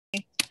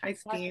Hi,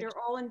 But Steve. you're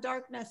all in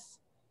darkness.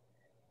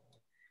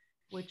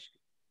 Which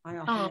I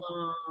don't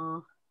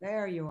Oh,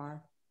 there you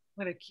are.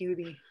 what a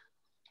cutie.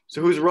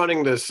 So who's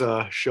running this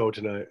show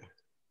tonight?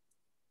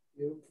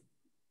 I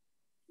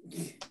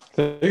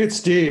think it's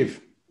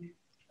Steve.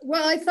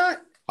 Well, I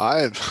thought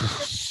I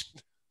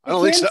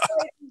don't think so.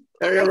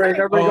 Everybody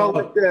go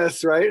like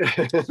this, right?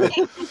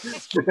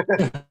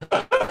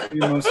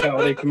 You're most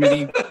holiday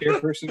committee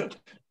chairperson.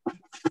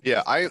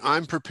 Yeah,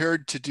 I'm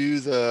prepared to do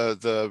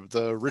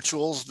the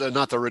rituals.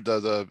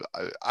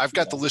 I've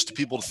got the list of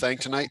people to thank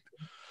tonight.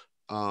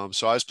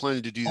 So I was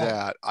planning to do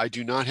that. I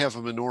do not have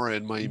a menorah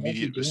in my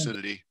immediate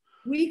vicinity.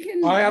 we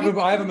can. I have a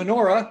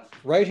menorah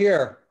right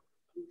here.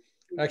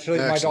 Actually,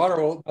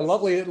 Excellent.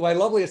 my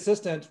lovely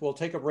assistant will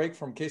take a break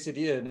from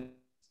quesadilla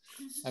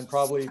and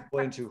probably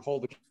going to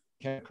hold the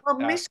camera. Well,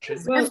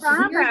 Michigan's and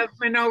Bob have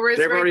menorahs.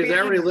 They've already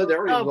lit.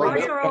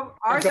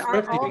 Ours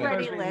are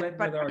already lit,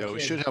 but Yeah, we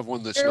should have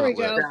one that's There we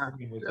not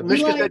lit. go.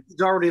 Michigan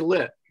is already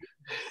lit.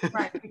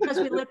 right, because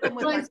we lit them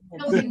with Like,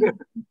 like,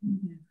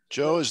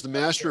 Joe, as the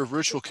master of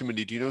ritual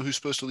committee, do you know who's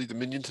supposed to lead the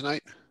minion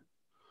tonight?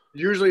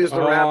 Usually it's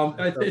the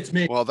rabbi. It's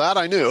me. Well, that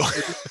I knew,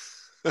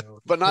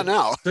 but not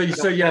now.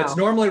 So yeah, it's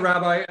normally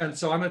Rabbi, and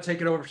so I'm going to take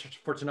it over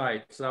for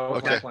tonight. So that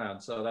was my Okay. plan.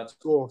 So that's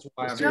Cool.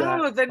 why I'm Joe,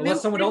 here. the new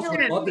Unless someone else would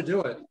kitchen. love to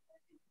do it.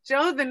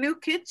 Joe, the new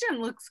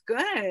kitchen looks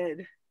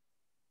good.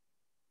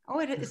 oh,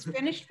 it is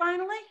finished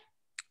finally?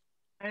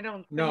 I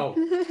don't No.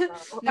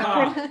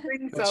 I don't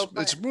think so,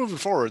 It's but moving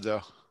forward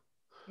though.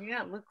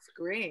 yeah, it looks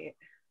great.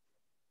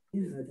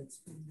 Yeah, that's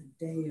been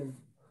the day of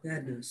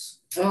badness.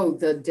 Oh,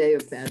 the day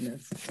of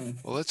badness.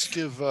 Well, let's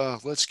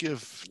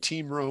give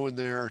Team Rowan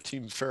there,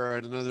 Team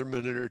Farad another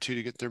minute or two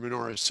to get their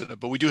menorahs set up.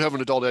 But we do have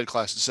an adult ed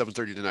class at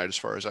 7:30 tonight, as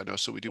far as I know.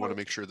 So we do want to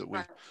make sure that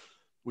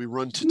we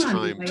run to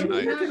time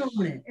tonight.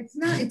 It's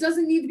not. It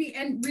doesn't need to be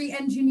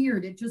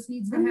re-engineered. It just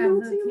needs to have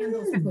the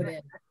candles put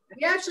in.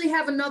 We actually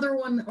have another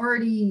one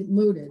already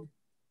loaded,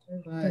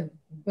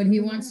 but he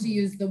wants to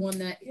use the one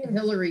that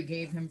Hillary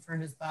gave him for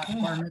his bar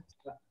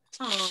mitzvah.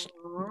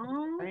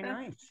 Oh, Very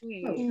nice.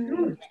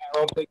 Harold,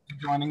 thank you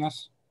for joining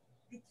us.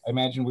 I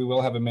imagine we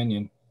will have a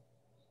minion.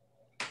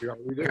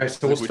 Okay,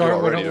 so we'll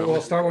start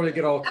when we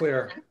get all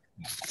clear.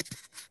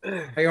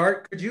 Hey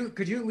Art, could you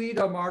lead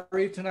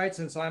Amari tonight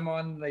since I'm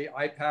on the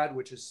iPad,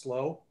 which is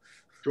slow?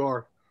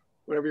 Sure.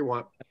 Whatever you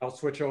want. I'll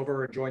switch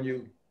over and join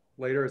you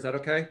later. Is that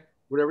okay?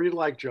 Whatever you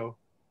like, Joe.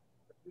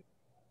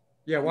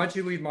 Yeah, why don't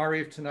you lead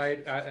Mariv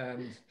tonight?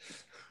 And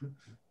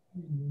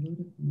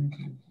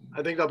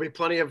I think there'll be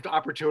plenty of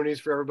opportunities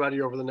for everybody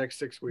over the next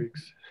 6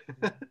 weeks.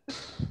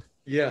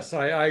 yes,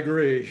 I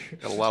agree.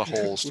 Got a lot of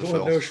holes to We'll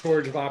fill. have no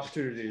shortage of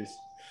opportunities.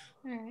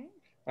 All right.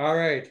 All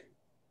right.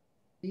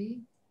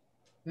 See?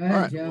 Go All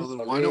ahead, right. Joe. Well,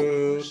 then why don't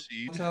we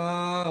proceed?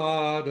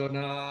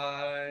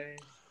 Adonai,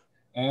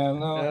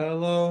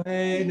 Hello.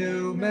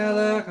 Eloheinu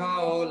melech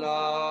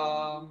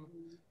haolam,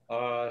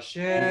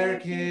 asher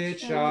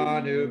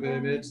kitshanu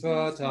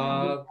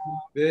b'mitzvotav,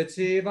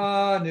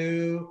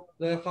 v'tzivanu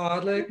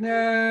lechadlik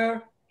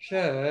ner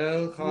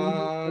shel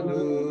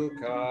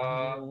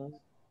Chanukah.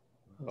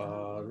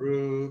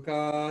 Baruch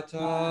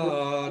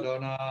atah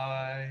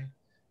Adonai,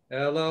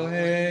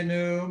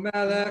 Eloheinu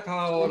melech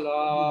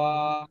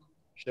haolam,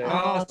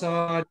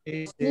 she'asa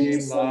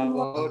nisim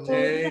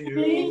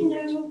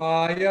lavotenu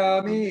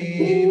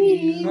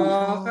hayamim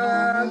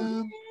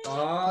hachem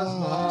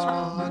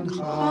b'zman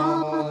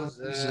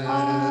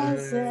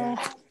hazeh.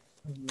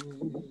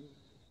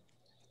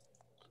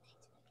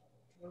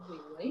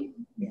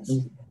 Yes.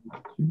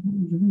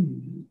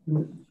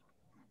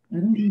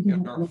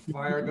 Get our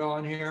fire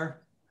going here.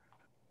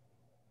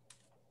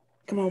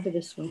 Come over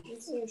this way.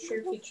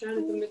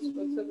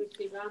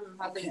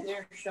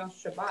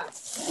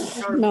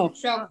 No. I'm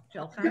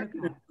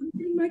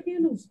getting my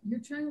candles. You're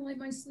trying to light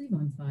my sleeve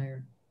on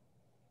fire.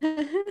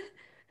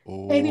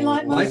 Oh, Baby,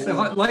 light my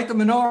Light the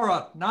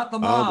menorah, not the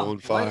I'm mom. on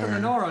Light the fire.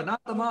 menorah,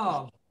 not the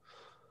mom.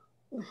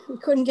 We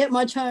couldn't get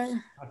much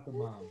higher. Not the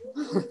mom.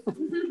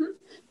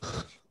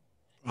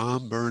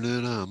 I'm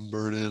burning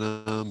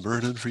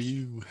for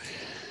you.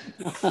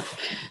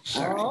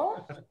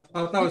 Oh, I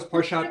thought that was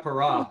Parshat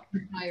Parah.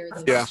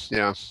 Yeah,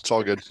 it's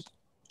all good.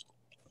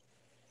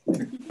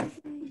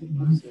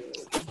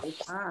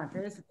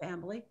 there's a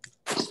family.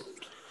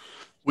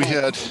 We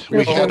had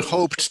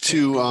hoped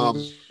to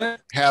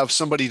have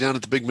somebody down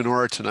at the big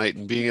menorah tonight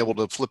and being able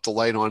to flip the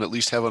light on, at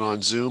least have it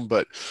on Zoom,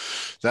 but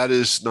that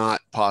is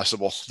not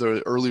possible.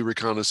 The early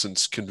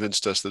reconnaissance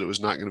convinced us that it was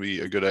not going to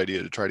be a good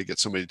idea to try to get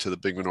somebody to the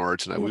big menorah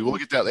tonight. We will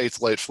get that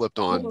 8th light flipped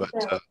on, but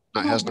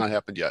that has not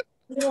happened yet.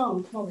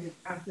 You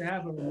have to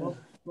have a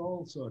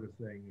roll sort of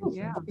thing.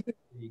 Yeah.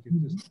 You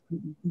can just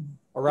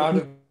A round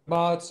of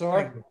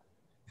Matzor.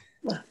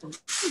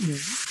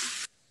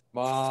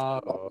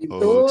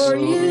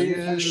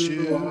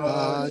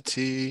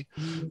 Yeshuati,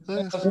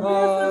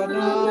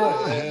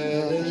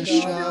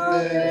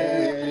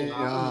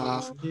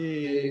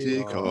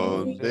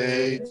 Tikon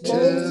Beit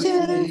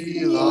Tefilati,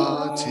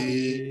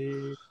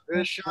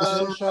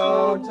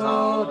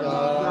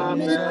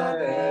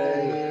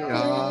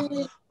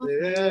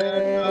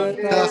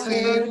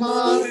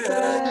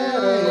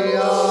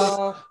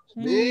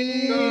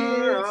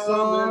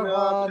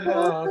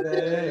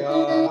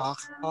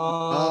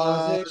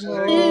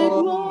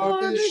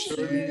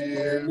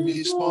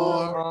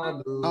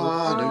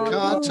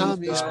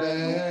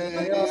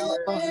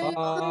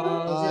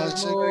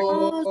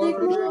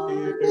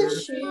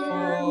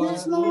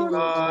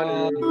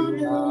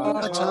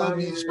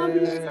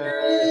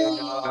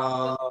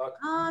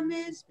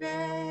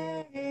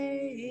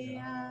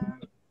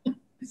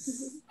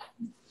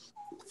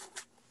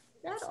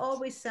 That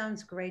always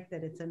sounds great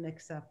that it's a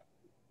mix-up.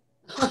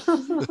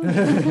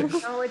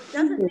 No, it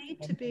doesn't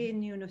need to be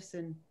in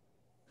unison.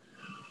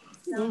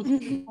 It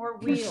sounds more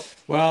real.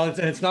 Well,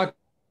 it's not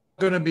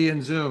going to be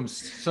in Zoom.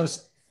 So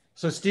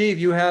Steve,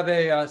 you have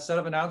a set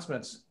of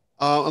announcements.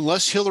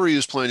 Unless Hillary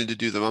is planning to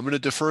do them, I'm going to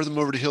defer them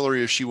over to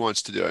Hillary if she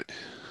wants to do it.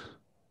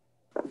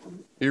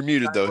 You're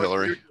muted though,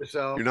 Hillary.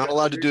 You're not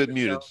allowed to do it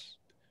muted.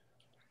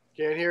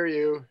 Can't hear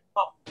you.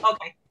 Oh,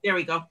 okay. There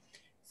we go.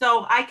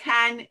 So I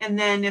can, and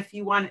then if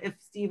you want, if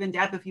Steve and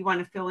Deb, if you want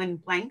to fill in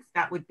blanks,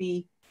 that would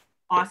be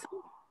awesome.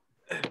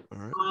 All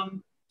right.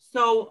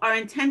 So our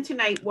intent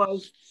tonight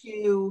was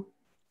to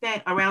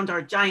thank, around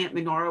our giant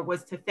menorah,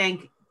 was to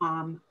thank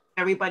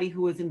everybody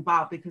who was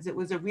involved, because it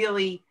was a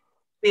really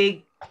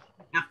big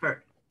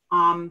effort.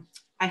 I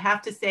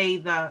have to say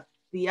the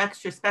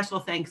extra special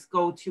thanks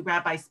go to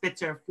Rabbi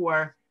Spitzer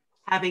for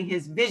having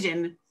his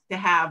vision to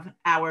have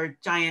our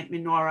giant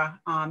menorah.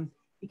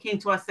 He came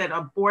to us at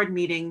a board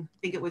meeting, I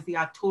think it was the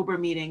October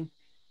meeting,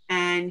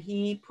 and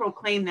he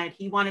proclaimed that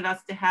he wanted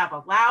us to have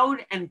a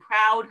loud and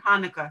proud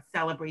Hanukkah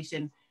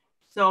celebration.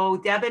 So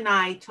Deb and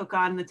I took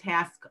on the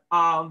task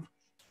of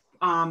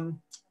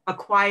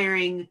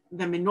acquiring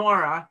the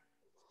menorah.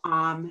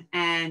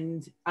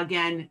 And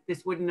again,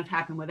 this wouldn't have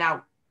happened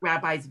without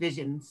Rabbi's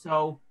vision.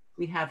 So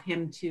we have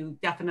him to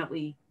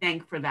definitely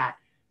thank for that.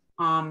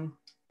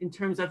 In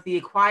terms of the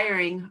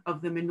acquiring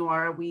of the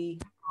menorah, we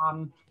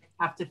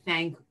have to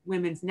thank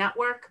Women's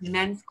Network,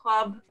 Men's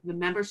Club, the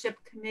membership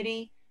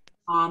committee,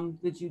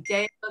 the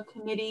Judaica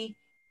committee,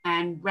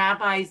 and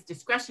Rabbi's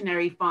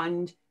discretionary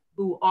fund,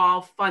 who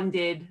all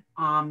funded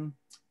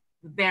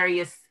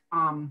various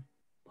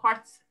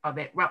parts of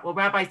it. Well,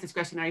 Rabbi's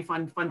discretionary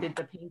fund funded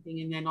the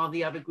painting, and then all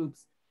the other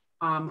groups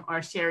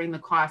are sharing the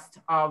cost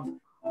of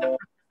the purchase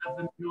of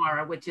the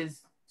menorah, which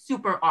is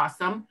super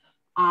awesome.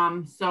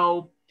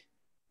 So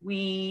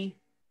we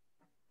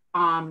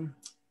found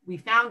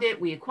it,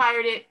 we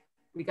acquired it,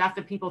 we got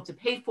the people to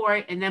pay for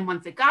it, and then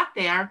once it got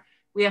there,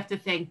 we have to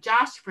thank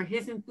Josh for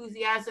his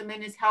enthusiasm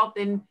and his help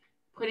in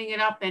putting it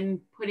up and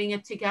putting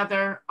it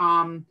together.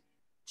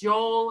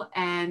 Joel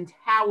and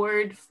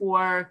Howard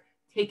for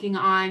taking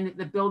on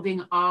the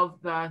building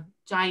of the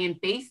giant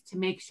base to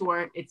make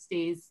sure it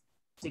stays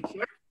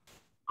secure.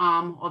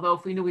 Although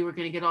if we knew we were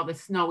going to get all the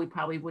snow, we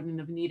probably wouldn't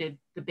have needed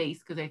the base,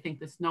 because I think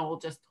the snow will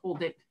just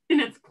hold it in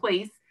its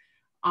place.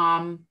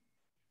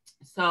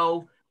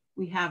 So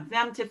we have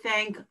them to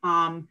thank.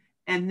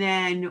 And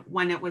then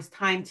when it was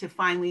time to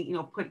finally,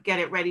 get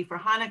it ready for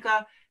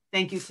Hanukkah,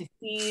 thank you to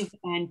Steve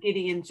and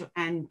Gideon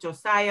and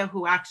Josiah,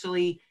 who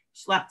actually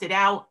schlepped it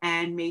out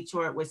and made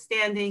sure it was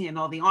standing and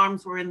all the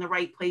arms were in the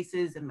right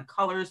places and the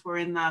colors were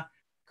in the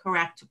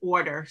correct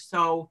order.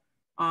 So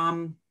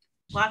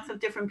lots of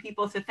different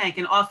people to thank,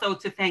 and also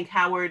to thank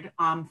Howard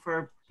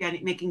for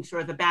making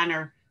sure the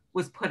banner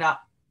was put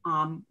up.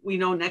 We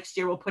know next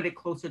year we'll put it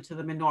closer to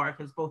the menorah,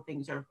 because both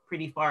things are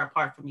pretty far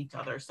apart from each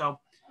other. So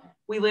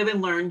we live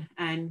and learn,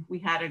 and we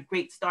had a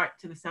great start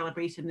to the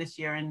celebration this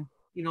year, and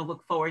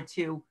look forward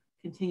to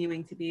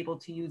continuing to be able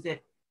to use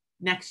it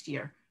next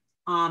year.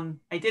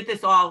 I did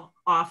this all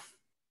off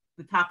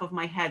the top of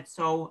my head,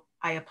 so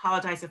I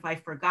apologize if I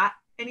forgot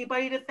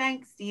anybody to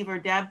thank. Steve or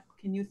Deb,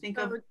 can you think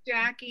of?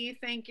 Jackie,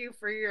 thank you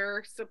for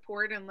your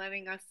support and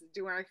letting us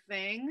do our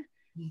thing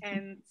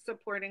and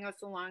supporting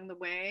us along the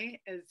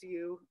way, as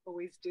you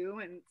always do.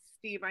 And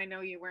Steve, I know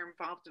you were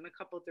involved in a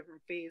couple of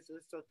different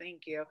phases, so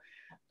thank you.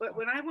 But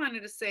what I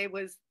wanted to say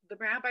was the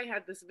rabbi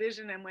had this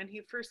vision, and when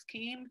he first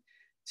came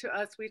to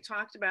us, we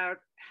talked about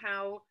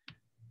how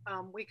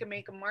we can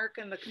make a mark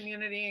in the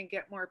community and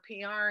get more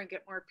PR and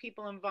get more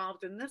people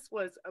involved. And this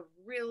was a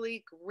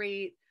really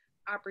great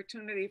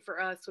opportunity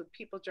for us, with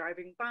people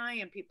driving by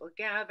and people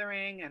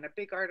gathering, and a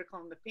big article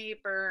in the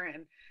paper.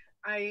 And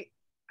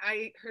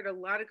I heard a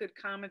lot of good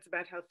comments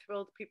about how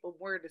thrilled people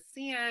were to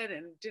see it,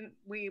 and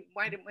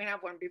why didn't we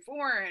have one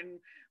before, and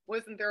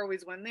wasn't there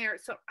always one there?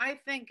 So I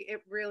think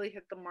it really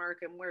hit the mark,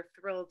 and we're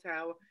thrilled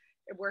how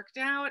it worked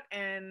out.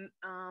 And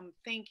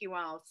thank you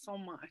all so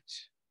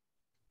much.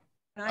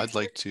 I'd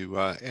like to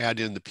add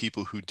in the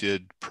people who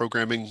did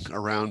programming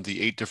around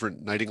the 8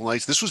 different nighting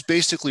lights. This was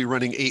basically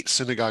running 8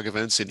 synagogue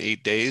events in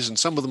 8 days, and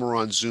some of them were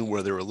on Zoom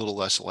where they were a little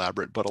less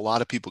elaborate, but a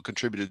lot of people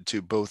contributed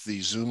to both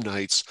the Zoom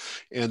nights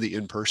and the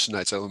in-person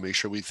nights. I will make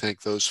sure we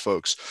thank those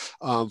folks.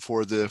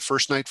 For the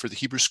first night for the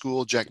Hebrew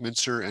School, Jack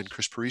Mincer and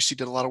Chris Parisi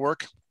did a lot of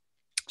work.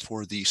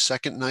 For the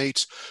second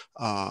night,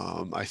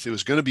 I think it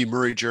was going to be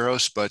Murray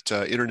Jaros, but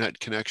internet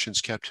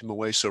connections kept him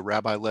away. So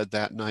Rabbi led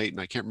that night,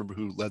 and I can't remember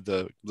who lit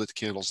the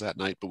candles that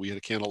night, but we had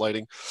a candle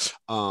lighting.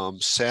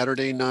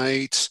 Saturday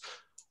night,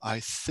 I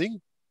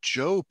think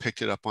Joe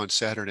picked it up on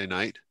Saturday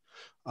night.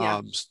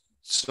 Yeah.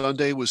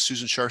 Sunday was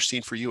Susan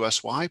Sharstein for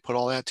USY, put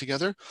all that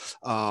together.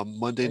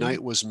 Monday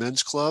night was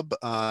Men's Club.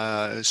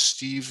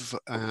 Steve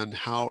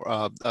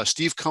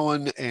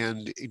Cohen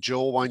and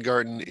Joel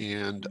Weingarten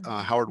and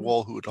Howard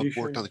Wall, who had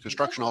worked on the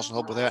construction, also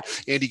helped with that.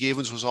 Andy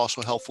Gavins was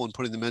also helpful in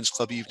putting the Men's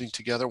Club evening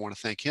together. I want to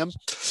thank him.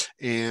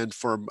 And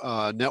for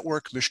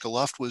Network, Mishka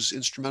Luft was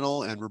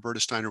instrumental, and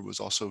Roberta Steiner was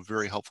also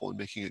very helpful in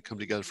making it come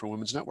together for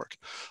Women's Network.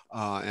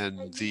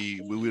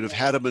 We would have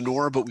had a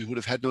menorah, but we would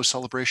have had no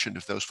celebration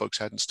if those folks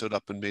hadn't stood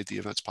up and made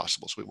the events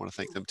possible. So we want to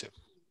thank them too.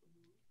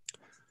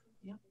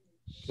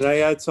 Can I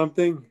add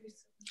something?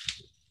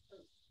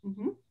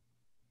 Mm-hmm.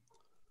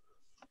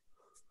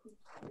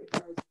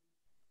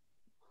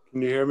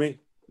 Can you hear me?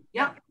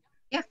 Yeah.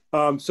 Yeah.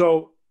 I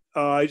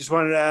just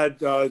wanted to add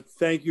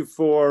thank you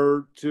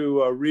to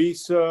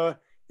Risa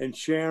and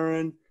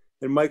Sharon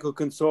and Michael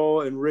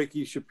Console and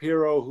Ricky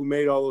Shapiro, who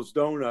made all those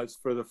donuts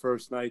for the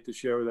first night to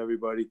share with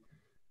everybody,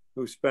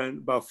 who spent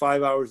about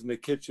 5 hours in the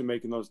kitchen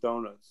making those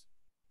donuts.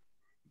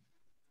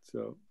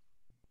 So.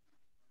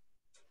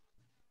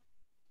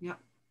 Yeah,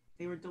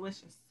 they were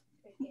delicious.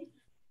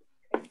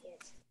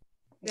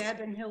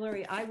 Deb and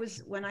Hillary,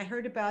 when I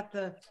heard about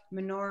the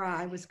menorah,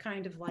 I was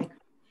kind of like,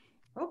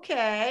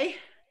 okay,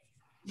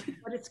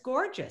 but it's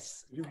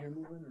gorgeous.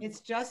 It's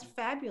just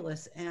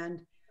fabulous.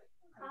 And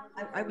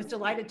I was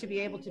delighted to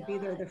be able to be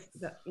there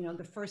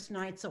the first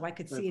night so I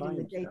could see it in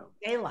the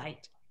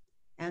daylight.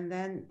 And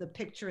then the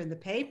picture in the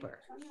paper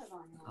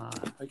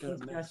is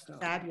just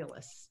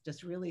fabulous,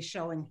 just really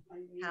showing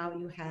how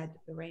you had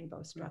the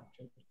rainbow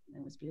structure.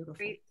 It was beautiful.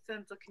 Great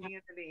sense of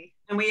community.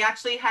 And we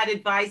actually had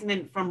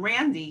advisement from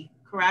Randy,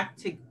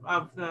 correct,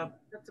 of the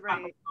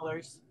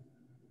colors.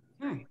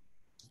 Right.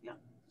 Yeah.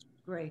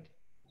 Great.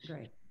 So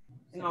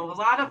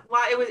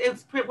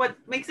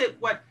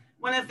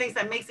one of the things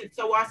that makes it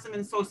so awesome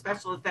and so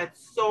special is that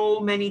so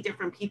many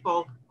different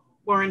people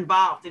were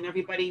involved and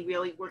everybody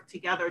really worked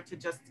together to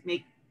just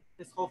make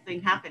this whole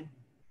thing happen.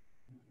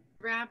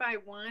 Rabbi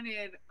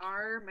wanted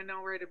our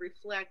menorah to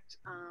reflect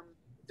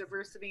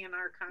diversity in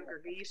our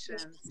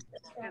congregations,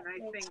 and I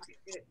think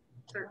it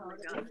certainly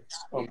does.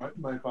 Oh,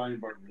 my volume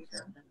button.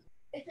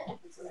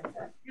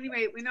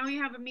 Anyway, we know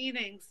you have a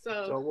meeting,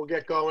 so we'll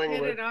get going.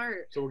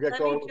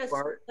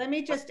 Let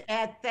me just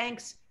add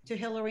thanks to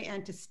Hillary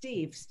and to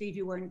Steve. Steve,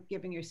 you weren't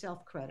giving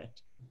yourself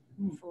credit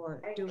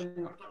for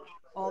doing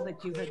all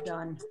that you have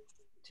done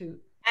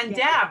and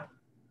Deb.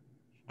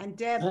 And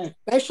Deb.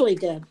 Especially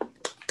Deb.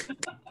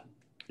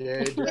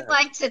 Yeah, I would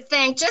like to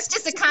thank, just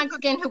as a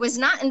congregant who was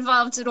not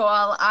involved at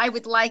all, I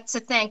would like to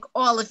thank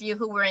all of you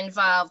who were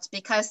involved,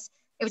 because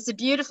it was a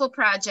beautiful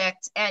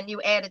project and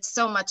you added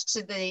so much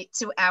to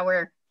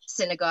our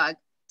synagogue.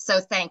 So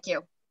thank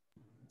you.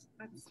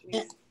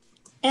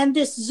 And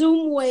this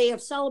Zoom way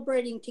of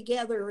celebrating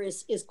together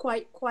is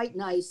quite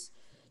nice,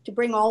 to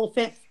bring all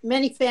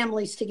many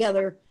families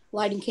together,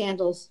 lighting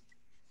candles.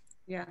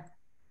 Yeah.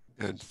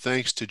 And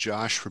thanks to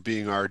Josh for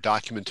being our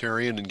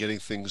documentarian and getting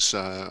things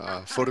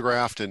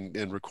photographed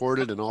and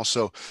recorded, and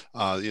also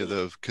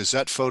the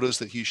Gazette photos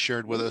that he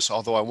shared with us.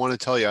 Although I want to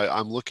tell you,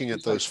 I'm looking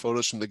at those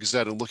photos from the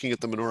Gazette and looking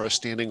at the menorah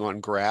standing on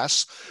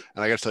grass,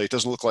 and I got to tell you, it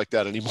doesn't look like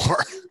that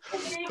anymore.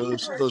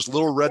 those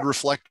little red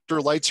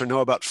reflector lights are now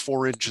about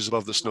 4 inches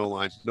above the snow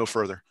line, no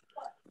further.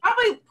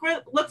 Probably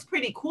looks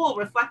pretty cool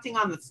reflecting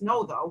on the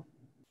snow, though.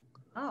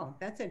 Oh,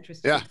 that's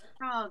interesting. Yeah.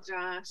 Oh,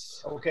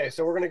 Josh. Okay,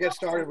 so we're going to get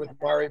started with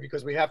Mari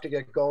because we have to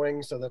get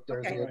going so that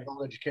there's an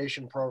adult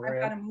education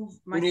program.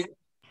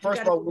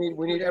 First of all,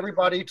 we need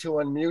everybody to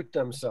unmute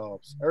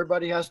themselves.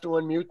 Everybody has to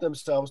unmute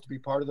themselves to be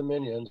part of the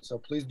minion. So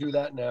please do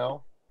that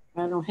now.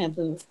 I don't have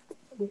the.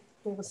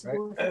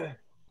 Right.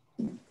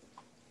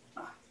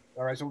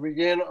 All right, so we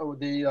begin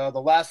with the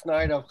last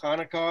night of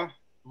Hanukkah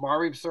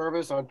Mariv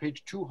service on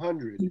page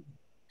 200.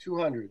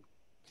 200.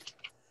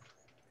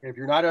 If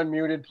you're not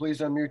unmuted, please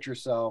unmute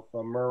yourself.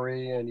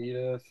 Murray and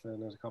Edith,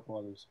 and there's a couple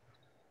others.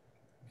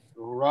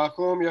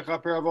 Rachum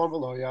Yechaper Avon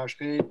V'lo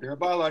Yashchit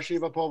Birba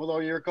Lashiva Po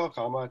V'lo Yirko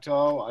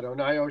Chamato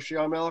Adonai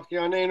Oshia Melech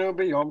Yanenu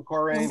B'Yom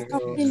Korenu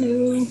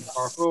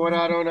Baruch Hu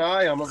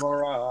Adonai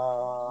Amavora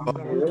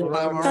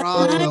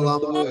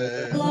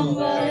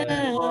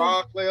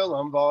Baruch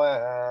Le'olam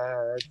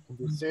Voed.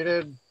 Be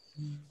seated.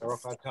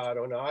 Baruch Atah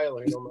Adonai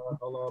Eloheinu Melech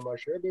Haolam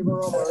Asher B'Yom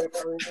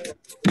Korenu.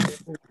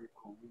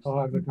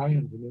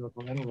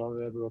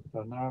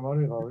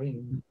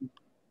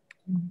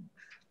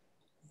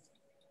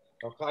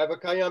 Okay,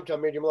 Bakayam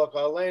Tamid Yimloch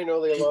Aleinu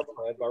Le'olam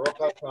Hamed Baruch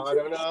Atah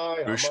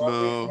Adonai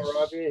Hamavi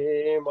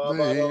Rabim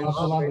Abba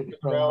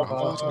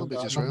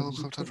Israel.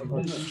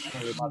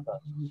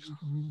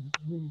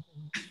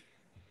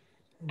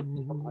 I'm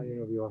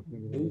gonna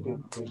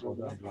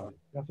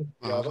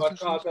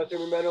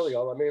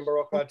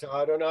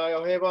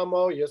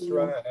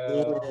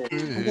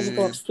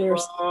go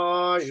upstairs.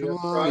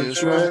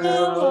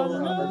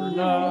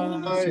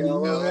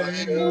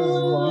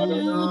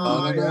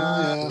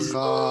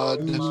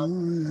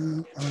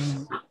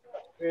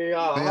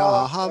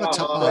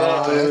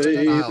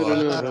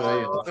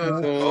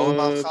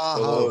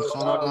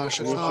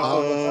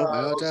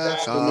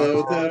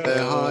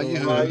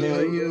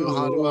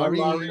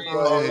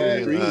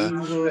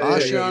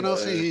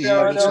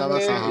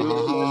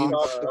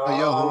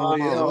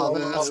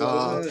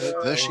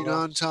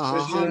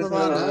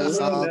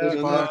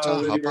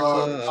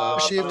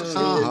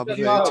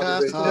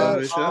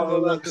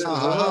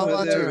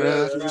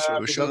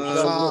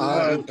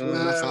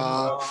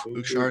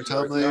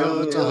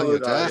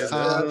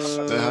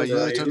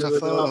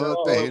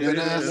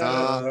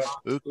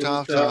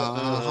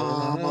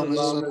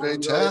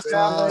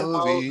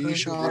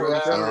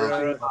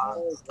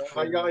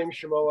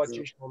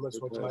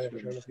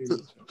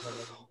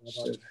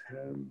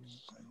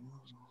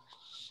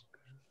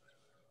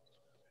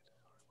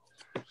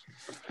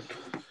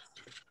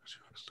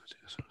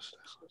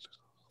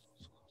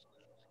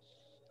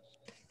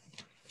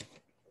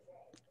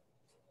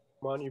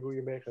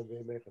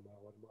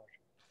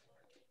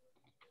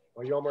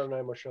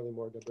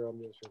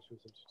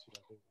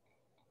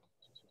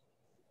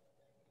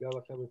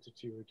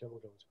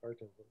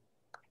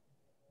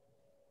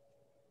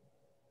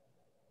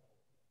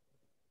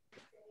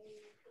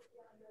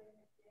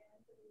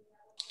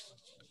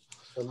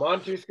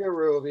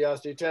 Montiskaru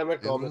Viasti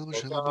Temiko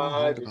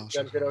Miskotai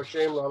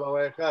Vishemkedoshim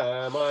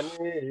Lamoechem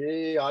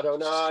Ani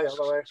Adonai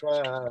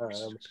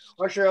Elohechem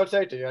Asher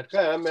Otzeti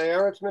Etchem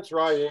Me'eretz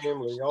Mitzrayim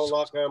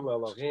Liolachem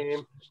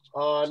Lelohim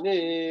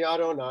Ani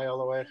Adonai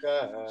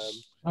Elohechem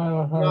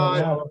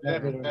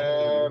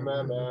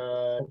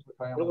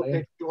Little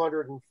page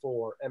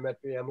 204 Emet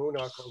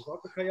B'Amuna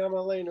Kozot Kayam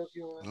Aleinu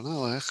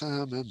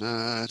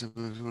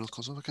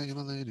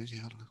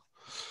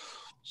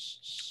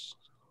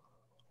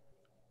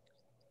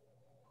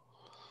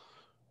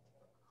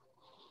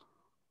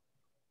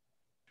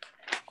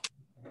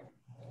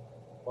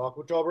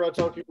Malkutobra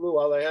Tokilu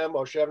Alehem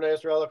Moshe Bnei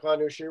Yisrael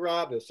Kanu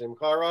Shira B'Sim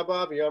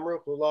Karaba V'Yamru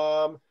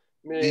Kulam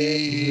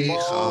Mi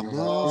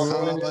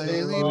Chamocha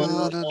B'Elim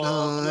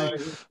Adonai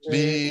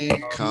Mi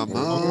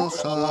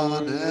Kamocha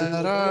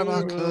Ner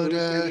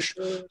B'Kodesh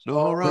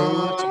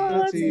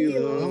Norati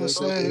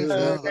Yosef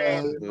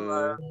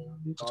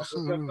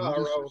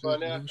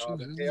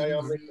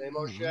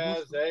Moshe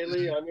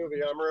Zeli Anu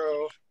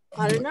V'Yamru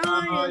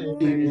Adonai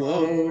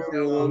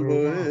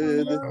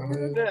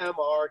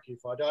Nemar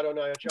Kifad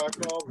Adonai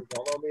Chakol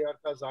V'Dalomi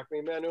Kazak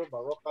Mimenu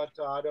Baruch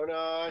Atah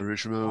Adonai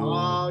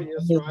Al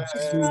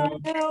Yisrael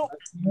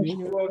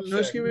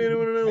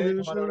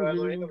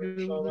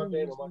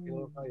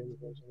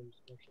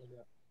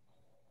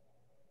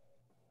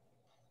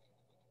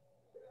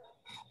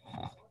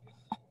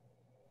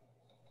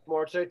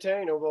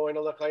Morteinu Voin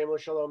Alachayim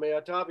L'Shalom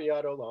Me'atav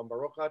Yad Olam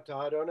Baruch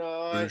Atah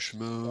Adonai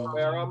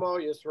Meramo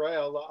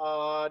Yisrael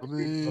La'ad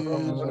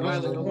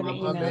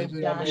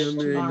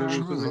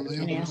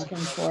And ask him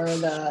for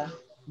the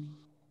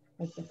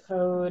like the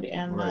code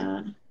and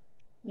the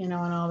and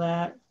all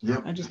that.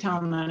 Yep. I just tell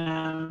him that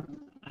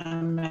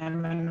I'm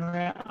having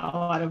a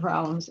lot of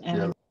problems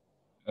and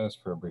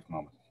Just for a brief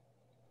moment.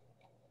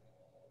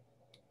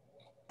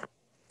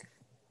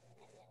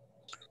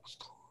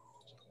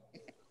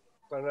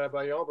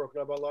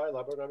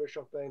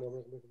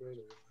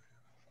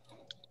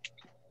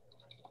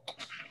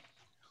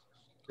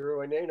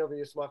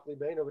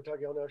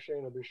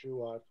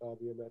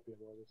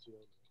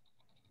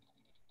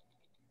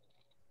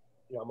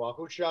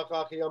 Yamachut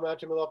Shachach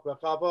Yomatim Melech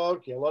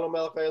Bechavod Ki Elonu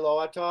Melech Elo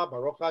Ata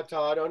Baruch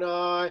Atah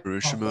Adonai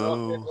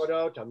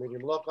Rishmo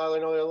Tamidim Melech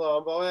Aleinu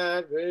Olam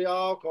Voed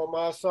V'Yal Kol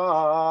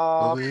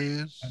Masav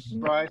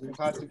Christ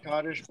Chatzi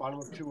Kaddish bottom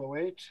of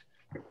 208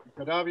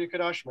 Kadav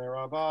Yikadash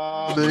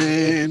Merabah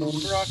Amen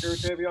Raker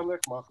Tev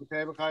Yamlech Machu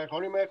Tev Kai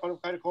Choni Mech Choni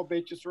Kai Kol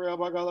Beit Yisrael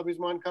Bagala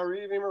Bizman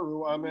Kariv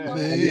Imeru Amen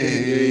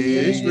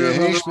Yesh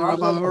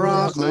Merabah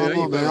Barak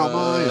Lamo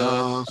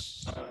Meramaya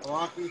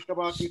Malaki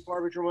Shtabaki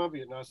Farbi Truma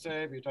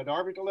Vietnase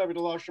Vitadar Vitalevi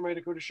Dalav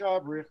Shemay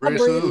Kudashab Richu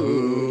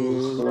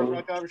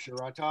Ratav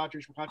Shirata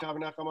Trishmatav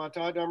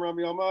Nakamata Damram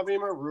Yamavi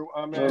Meru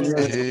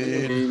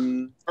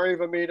Amen. Ari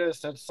Vamita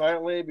said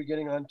silently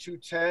beginning on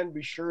 210.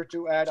 Be sure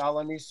to add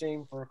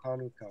Alanisim for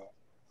Hanukkah.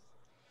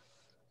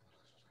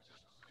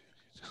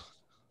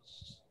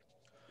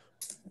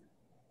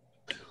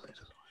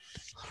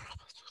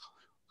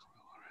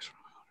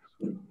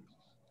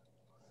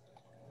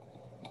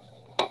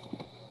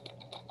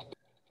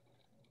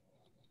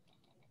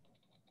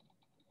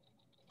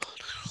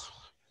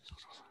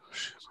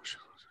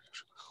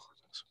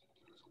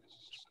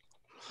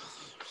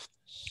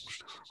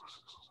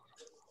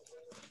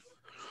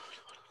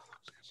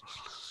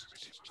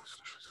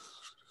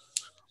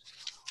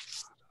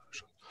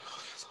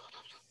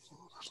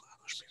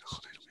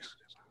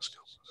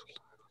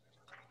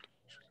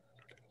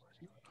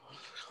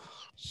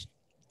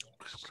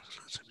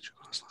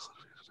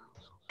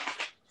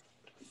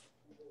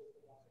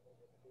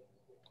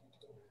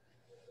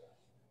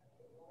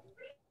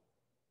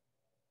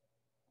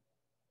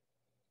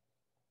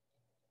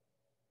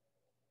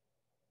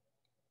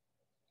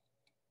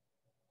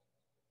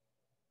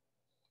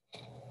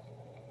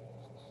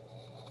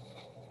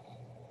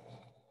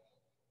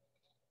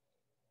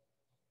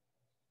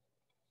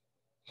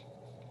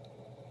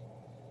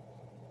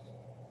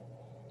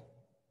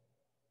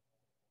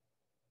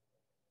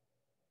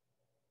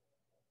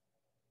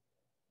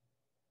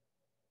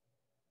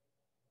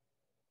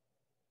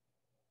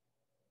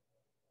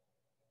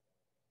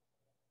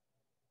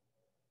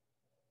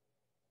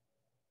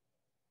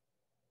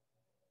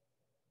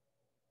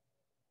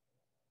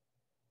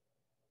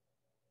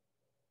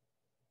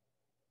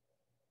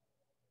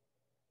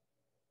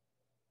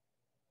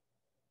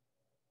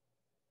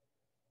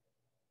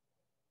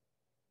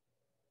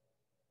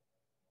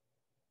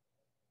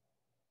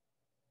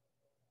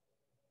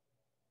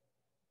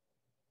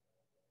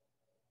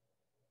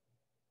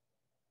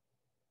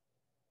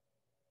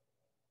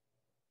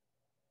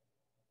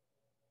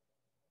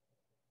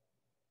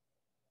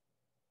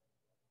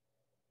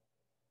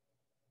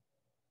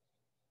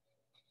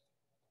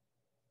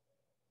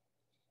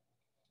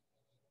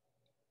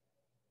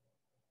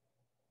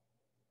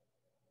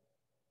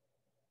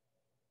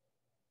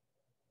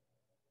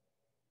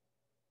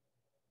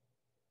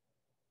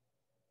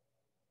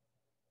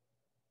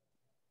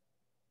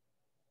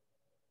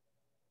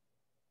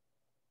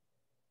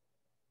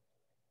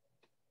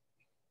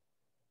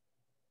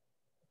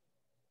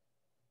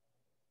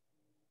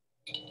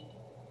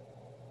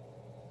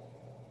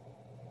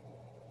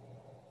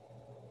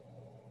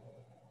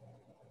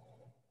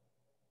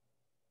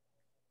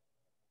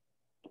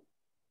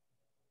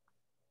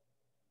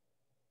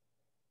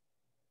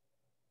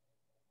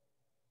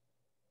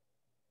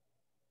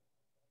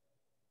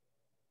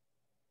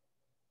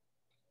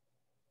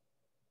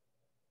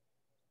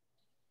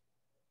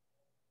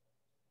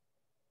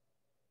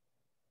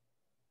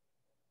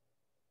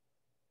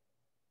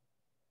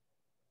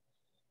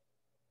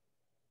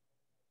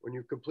 When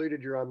you've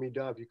completed your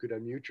Amidah, if you could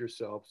unmute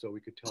yourself so we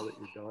could tell that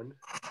you're done.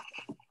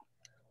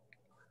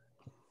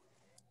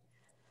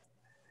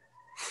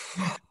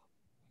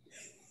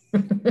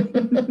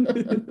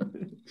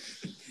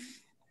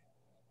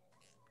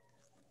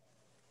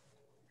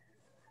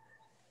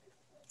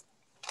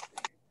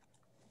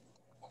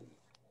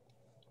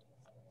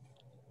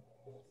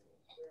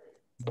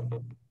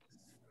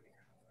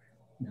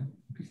 No,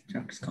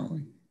 Chuck's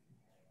calling.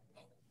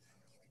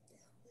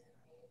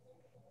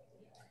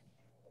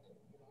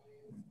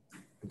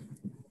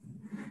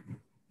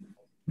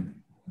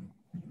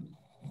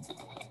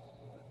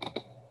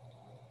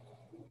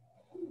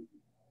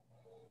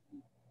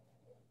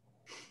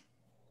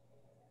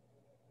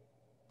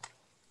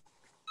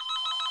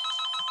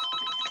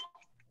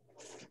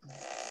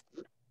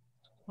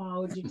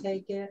 Paul, would you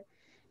take it?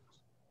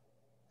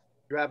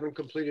 If you haven't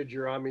completed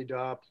your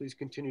Amidah, please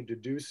continue to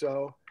do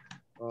so.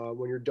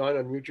 When you're done,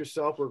 unmute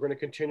yourself. We're going to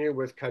continue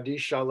with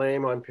Kaddish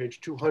Shalem on page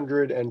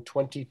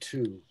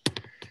 222.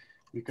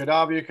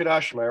 Yikadav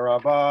Yikadash, my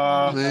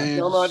Rabbah.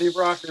 Yoma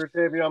Divracher,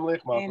 Teviam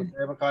Lichma,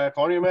 Tevakaya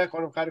Konimek,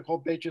 Konokada Kol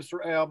Beit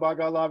Yisrael,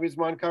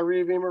 Bagalavizman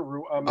Karivim,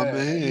 Ru Amen.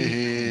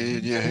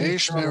 Amen.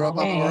 Yehesh me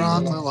Rabbah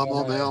Barak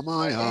Lamo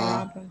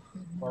Me'amaya.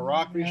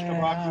 Barak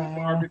Vishtabak,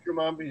 Bar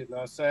Vitruman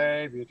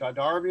Vitnase,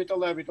 Vitadar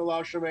Vitalev, Vital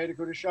Shemay,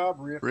 Kudishab,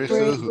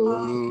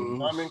 Richu.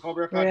 Namin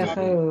Kobra Kata,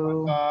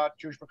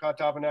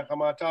 Chushpakata,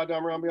 Nekamata,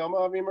 Damram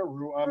Yamavim,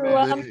 Ru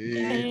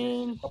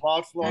Amen.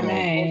 Kabal Slono,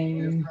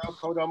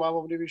 Kodam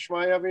of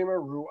Divishmaya Vima,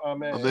 Ru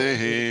Amen.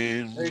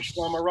 Amen.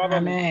 Rishlam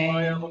Rabba,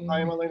 Maya,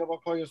 Elena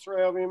Bako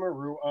Yisrael Vima,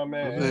 Ru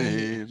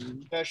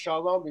Amen.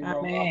 Shalom,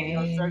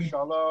 Vima,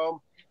 Shalom.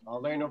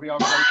 Aleno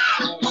Biakam,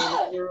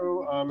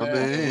 Ru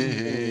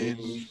Amen.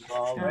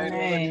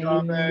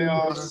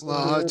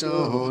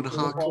 Achlaton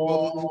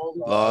hakol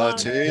la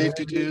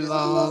teftidu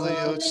la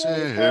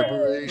leotzer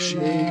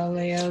berishi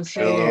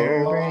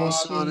shelo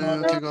sanu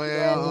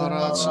kigoye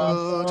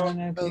aratzot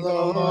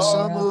shelo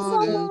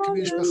samanu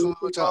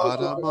kimishpachot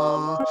adama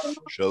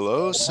shelo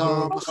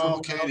sam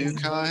chalkenu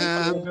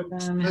kahem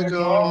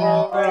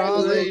v'gor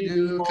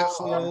aleinu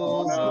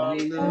kachol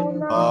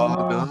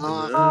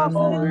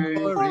anachori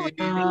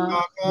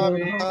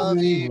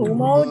avi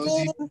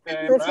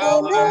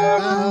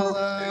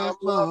Melech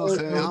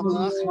Malchei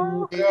Hamlachim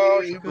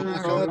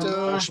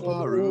Kadosh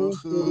Baruch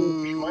Hu.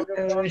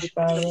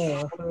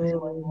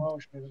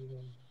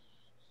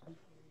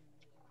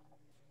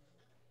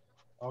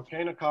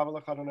 Okay,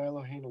 Nakabala Kadonai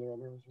Elohim.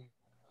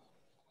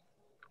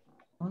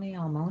 Ploni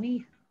Almoni?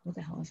 Who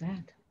the hell is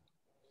that?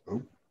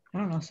 Oh. I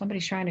don't know.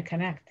 Somebody's trying to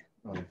connect.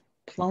 Oh.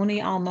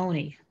 Ploni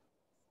Almoni.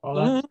 Oh,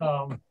 that's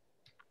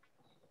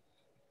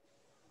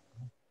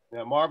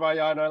Yeah,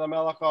 Marbayad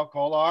Nalamelaka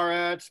Kol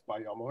Aretz,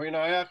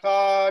 Bayamuhina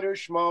Echad,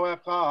 Ushmo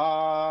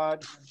Echad.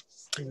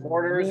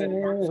 Borders in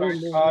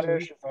Yorkside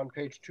Kaddish is on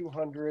page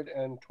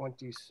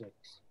 226.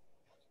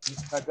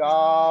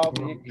 Yikadav,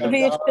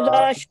 Yikadav,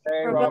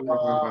 Rabba,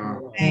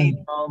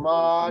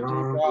 Alma,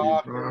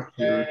 Dibrach,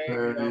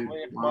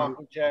 Yamlich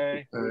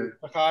Machute,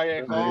 Chaye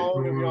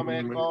Chon, Yom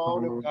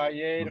Echon,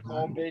 Chaye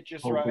Chon, Beit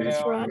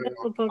Yisrael,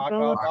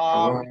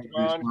 Akalav,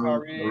 Yitran,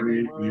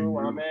 Karim, Ru,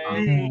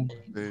 Amen.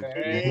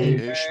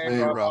 Ishmei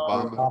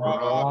Rabam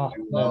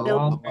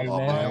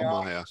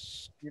Maya.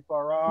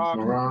 Yiparak,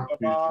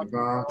 Yitabak,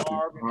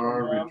 Yitar,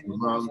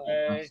 Yitamam,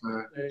 Yitaseh,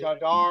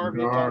 Yitadar,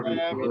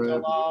 Yitalev,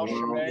 Yitalal,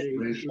 Shemei,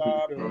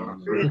 Yishab,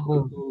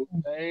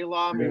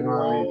 Eila,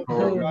 Mimro,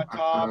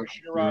 Yirata,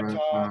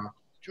 Shirata,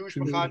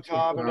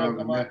 Tushbachata,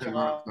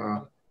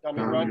 Benekamata,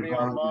 Damirandi,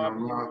 Alman,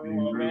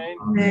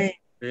 Amen.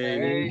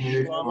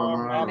 Shlama,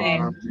 Rabba,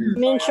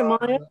 Amen,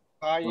 Shemaiah.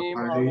 Chaim,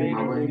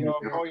 Aleinu,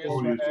 Yoko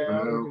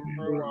Yisrael,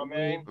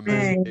 Amen.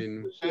 Amen.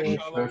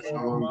 Shalom,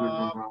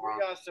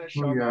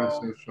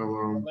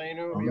 Shalom,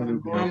 Aleinu,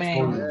 Yoko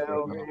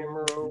Yisrael,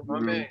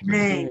 Amen.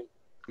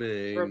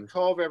 Amen.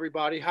 12,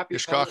 everybody. Happy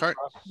Hanukkah.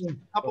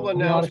 Couple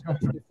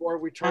announcements before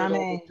we turn it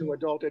over to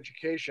adult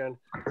education.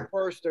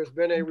 First, there's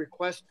been a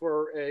request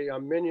for a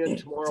minion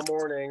tomorrow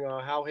morning.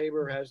 Hal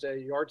Haber has a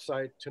yard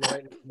site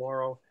tonight and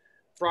tomorrow.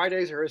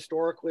 Fridays are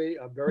historically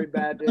a very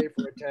bad day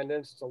for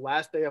attendance. It's the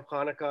last day of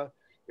Hanukkah.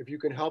 If you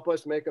can help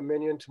us make a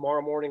minion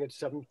tomorrow morning at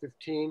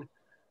 7:15,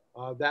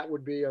 that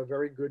would be a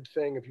very good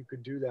thing if you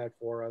could do that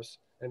for us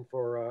and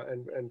for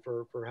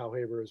Hal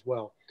Haber as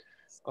well.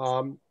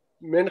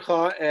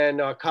 Mincha and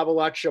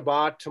Kabbalat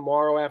Shabbat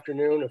tomorrow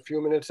afternoon, a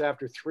few minutes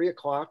after 3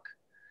 o'clock.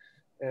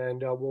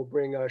 And we'll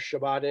bring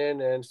Shabbat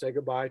in and say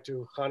goodbye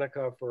to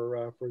Hanukkah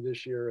for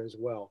this year as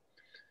well.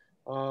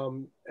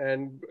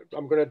 And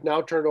I'm going to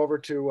now turn it over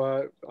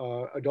to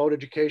adult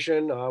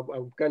education.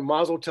 Again,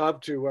 Mazel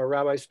Tov to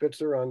Rabbi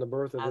Spitzer on the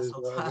birth of his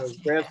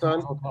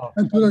grandson.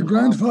 And to the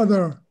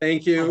grandfather.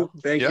 Thank you,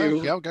 thank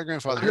you. Yeah, got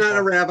grandfather. I'm not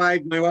a rabbi.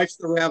 My wife's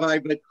the rabbi,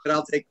 but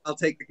I'll take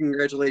the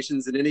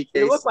congratulations in any case.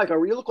 You look like a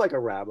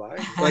rabbi.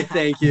 Like,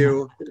 thank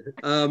you.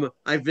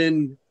 I've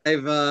been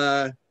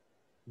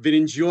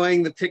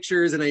enjoying the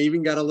pictures, and I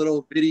even got a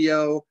little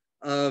video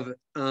of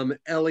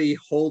Ellie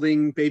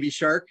holding baby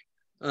shark.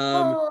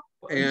 And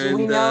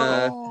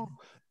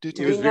Do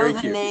we know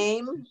the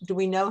name? Do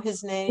we know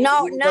his name?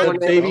 No, no. The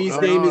baby's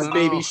name is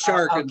Baby no.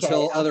 Shark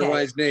until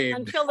otherwise named.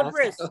 Until the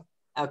bris.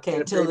 Okay,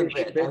 And until the baby,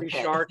 bridge. baby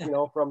Okay. shark, you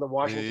know, from the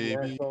Washington Baby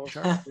Nationals.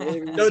 shark.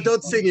 No,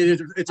 don't sing it.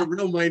 It's a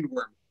real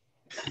mindworm.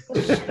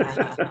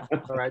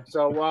 All right.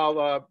 So while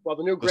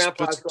the new The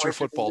grandpa is Spitzer going to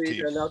football lead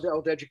team. an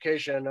adult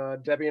education,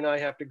 Debbie and I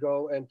have to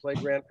go and play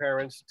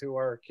grandparents to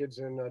our kids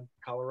in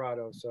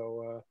Colorado.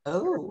 So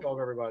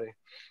told everybody.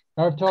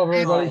 I've told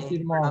everybody. Bye. See you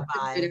tomorrow.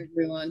 Bye-bye. Good,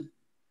 everyone.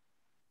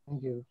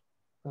 Thank you.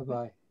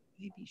 Bye-bye.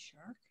 Baby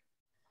shark.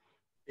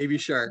 Baby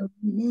Shark.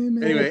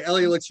 Anyway,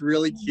 Ellie looks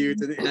really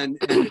cute, and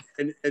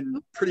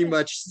pretty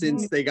much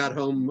since they got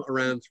home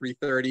around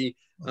 3:30,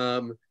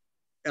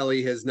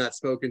 Ellie has not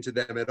spoken to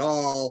them at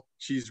all.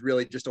 She's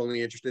really just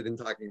only interested in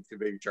talking to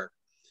Baby Shark.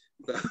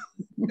 So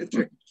it's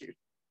very cute.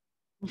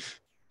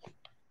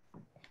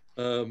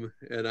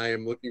 And I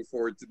am looking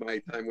forward to my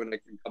time when I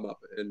can come up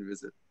and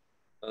visit.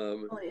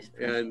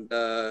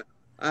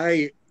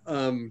 I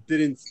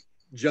didn't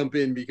jump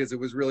in because it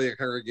was really a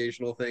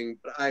congregational thing,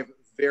 but I've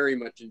very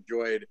much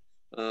enjoyed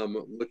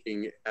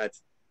looking at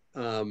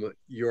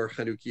your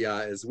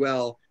Hanukkah as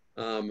well.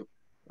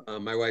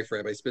 My wife,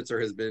 Rabbi Spitzer,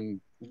 has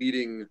been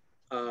leading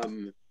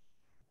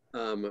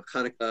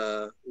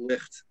Hanukkah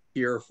Licht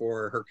here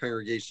for her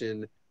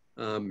congregation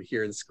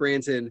here in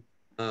Scranton.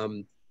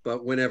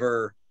 But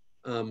whenever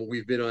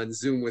we've been on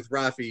Zoom with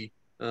Rafi,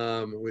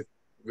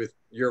 with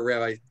your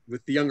rabbi,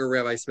 with the younger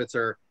Rabbi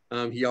Spitzer,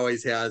 he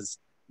always has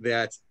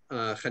that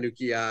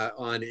Hanukkah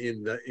on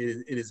in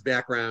his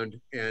background,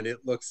 and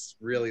it looks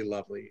really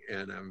lovely,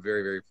 and I'm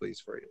very, very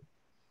pleased for you.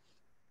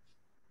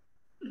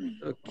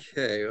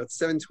 Okay, well, it's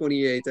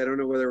 7:28. I don't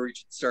know whether we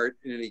should start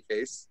in any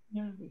case.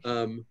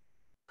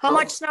 How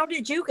much snow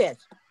did you get?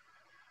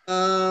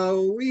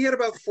 We had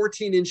about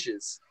 14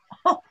 inches.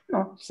 Oh,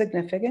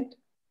 significant.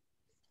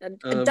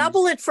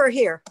 Double it for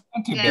here.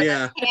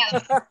 Yeah.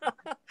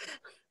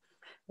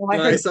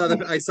 Well, I saw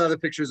the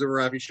pictures of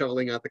Ravi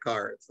shoveling out the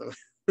car. So.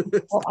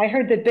 Well, I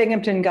heard that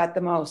Binghamton got the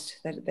most.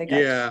 That they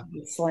got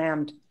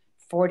slammed.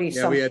 40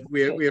 Yeah, something.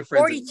 we have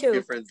friends. 42. We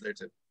have friends there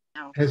too.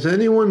 Has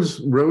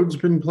anyone's roads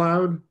been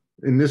plowed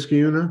in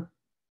Niskayuna?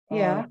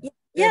 Yeah.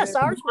 Yes,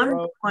 ours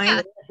were.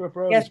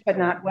 Yes, but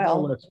not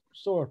well.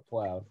 Sort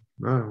plowed.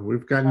 No,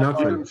 we've got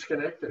nothing.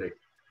 Schenectady.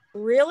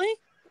 Really?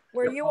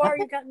 Where you are,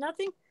 you got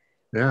nothing?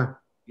 Yeah.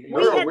 We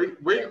had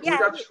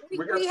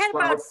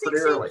about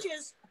 6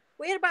 inches.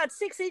 We had about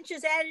 6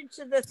 inches added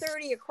to the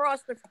 30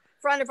 across the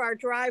front of our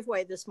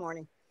driveway this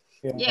morning.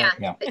 Yeah.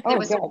 There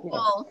was a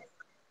wall.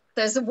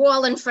 There's a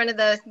wall in front of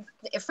the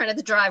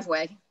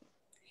driveway.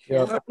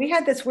 Yeah. We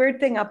had this weird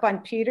thing up on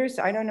Peters.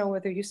 I don't know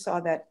whether you saw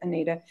that,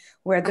 Anita,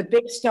 where the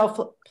big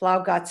snow plow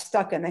got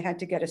stuck and they had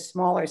to get a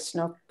smaller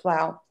snow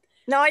plow.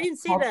 No, I didn't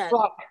see that.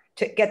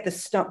 To get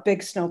the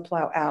big snow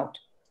plow out.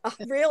 Oh,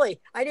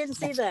 really? I didn't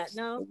see that.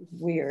 No.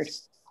 Weird.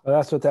 Well,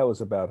 that's what that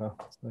was about, huh?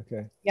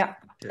 Okay. Yeah.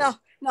 No.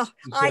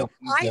 I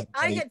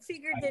had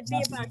figured it'd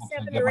be about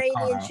 7 or 8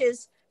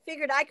 inches.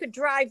 Figured I could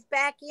drive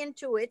back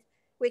into it.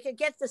 We could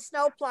get the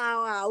snow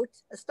plow out,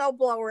 a snow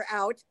blower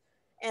out,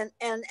 and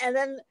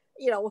then,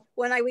 you know,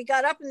 when we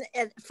got up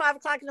at 5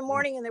 o'clock in the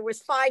morning and there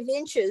was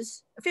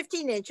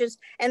 15 inches,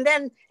 and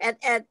then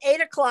at 8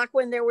 o'clock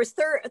when there was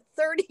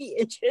 30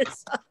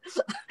 inches,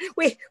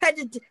 we had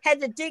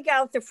to dig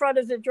out the front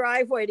of the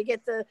driveway to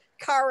get the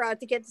car out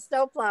to get the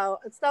snow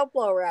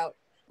blower out.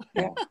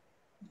 Yeah.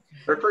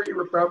 Ripper, you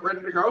about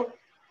ready to go?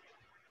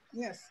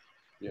 Yes.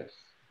 Yes.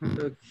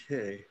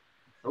 Okay.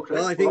 Okay.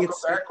 Well, I think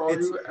welcome back, all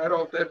you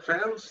Adult Ed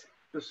fans.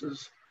 This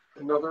is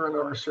another in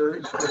our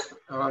series with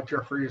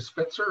Jeffrey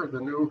Spitzer,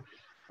 the new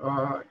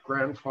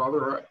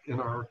grandfather in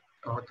our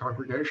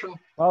congregation.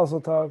 Mazel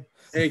tov.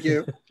 Thank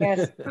you.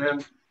 Yes.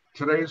 And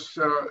today's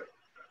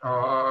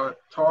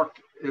talk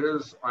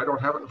is, I don't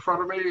have it in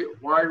front of me,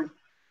 why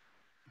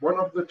one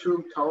of the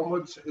two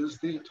Talmuds is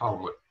the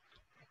Talmud.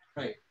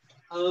 Right.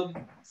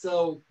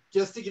 So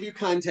just to give you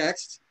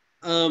context,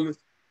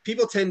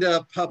 people tend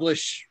to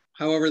publish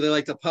however they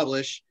like to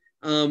publish.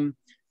 And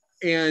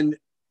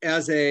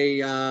as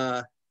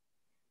a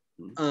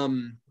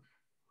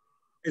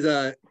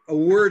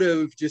word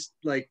of just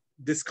like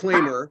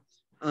disclaimer,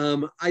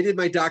 I did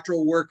my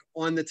doctoral work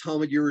on the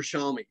Talmud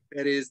Yerushalmi.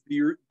 That is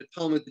the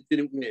Talmud that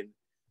didn't win.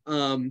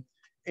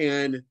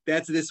 And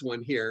that's this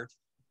one here.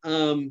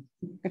 You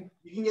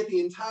can get the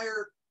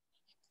entire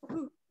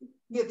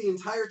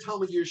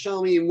Talmud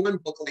Yerushalmi in one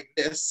book like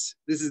this.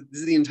 This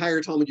is the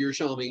entire Talmud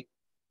Yerushalmi.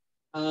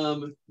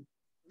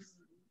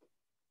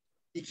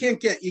 You can't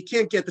get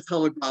the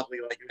Talmud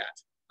Bavli like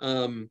that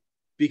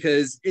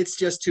because it's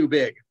just too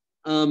big.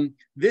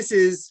 This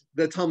is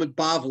the Talmud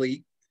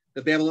Bavli,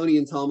 the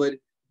Babylonian Talmud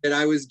that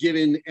I was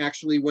given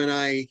actually when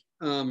I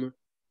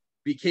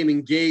became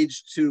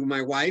engaged to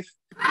my wife.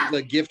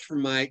 The gift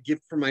from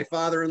my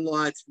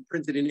father-in-law. It's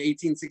printed in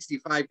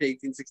 1865 to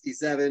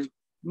 1867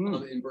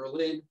 in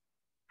Berlin.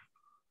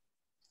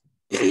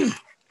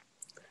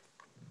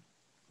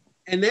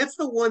 And that's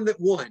the one that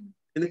won.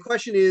 And the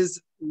question is,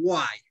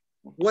 why?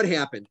 What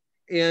happened?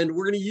 And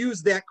we're going to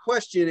use that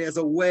question as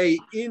a way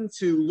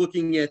into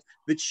looking at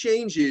the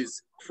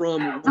changes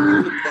from what we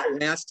looked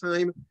at last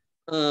time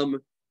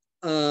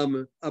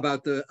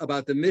about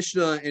the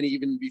Mishnah and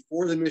even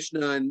before the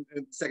Mishnah and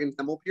Second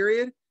Temple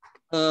period,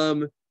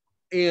 and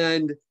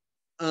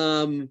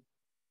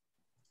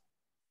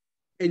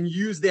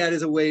use that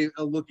as a way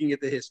of looking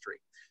at the history.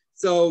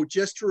 So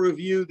just to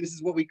review, this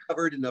is what we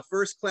covered in the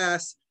first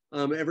class,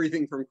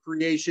 everything from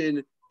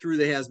creation through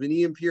the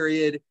Hasmonean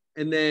period.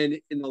 And then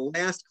in the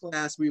last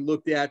class, we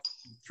looked at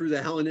through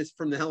the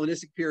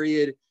Hellenistic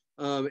period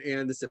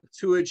and the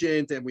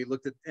Septuagint, and we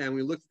looked at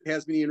the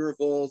Hasmonean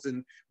revolts,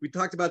 and we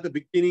talked about the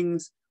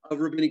beginnings of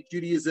Rabbinic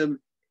Judaism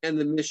and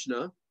the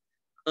Mishnah.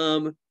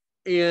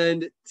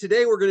 And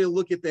today we're going to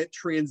look at that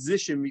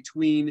transition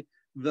between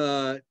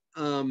the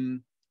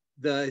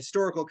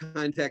historical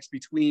context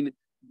between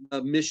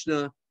the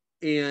Mishnah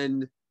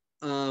and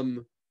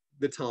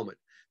the Talmud.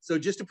 So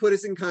just to put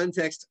us in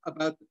context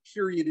about the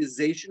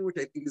periodization, which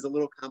I think is a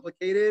little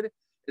complicated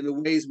in the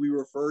ways we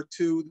refer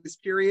to this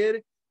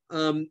period.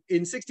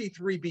 In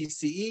 63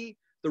 BCE,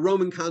 the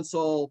Roman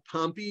consul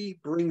Pompey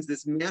brings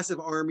this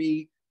massive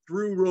army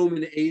through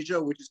Roman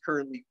Asia, which is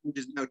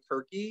now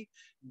Turkey,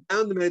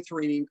 down the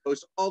Mediterranean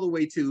coast, all the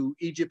way to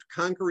Egypt,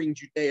 conquering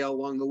Judea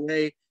along the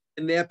way.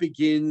 And that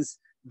begins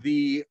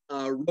the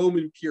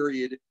Roman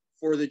period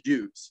for the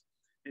Jews.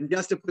 And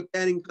just to put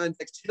that in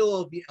context,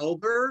 Hillel the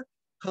Elder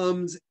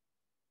comes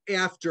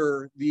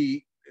after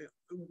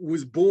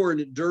was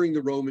born during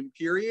the Roman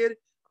period,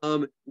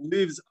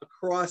 lives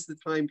across the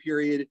time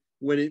period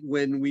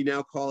when we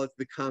now call it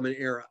the Common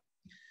Era.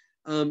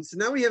 So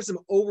now we have some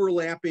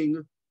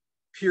overlapping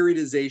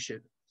periodization.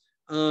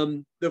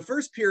 The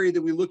first period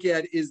that we look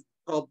at is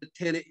called the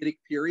Tannaitic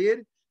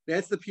period.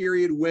 That's the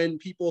period when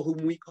people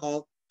whom we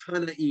call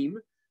Tanaim,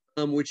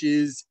 which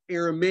is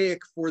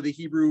Aramaic for the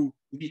Hebrew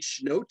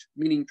lishnot,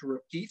 meaning to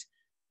repeat.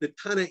 The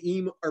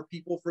Tanaim are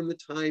people from the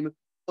time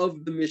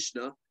of the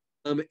Mishnah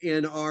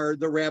and are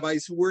the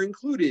rabbis who were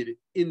included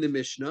in the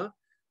Mishnah.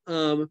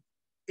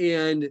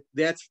 And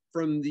that's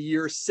from the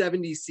year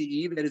 70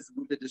 CE, that is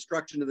the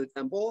destruction of the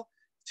temple,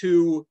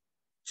 to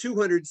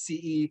 200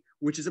 CE,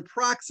 which is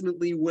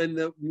approximately when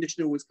the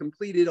Mishnah was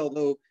completed,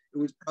 although it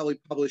was probably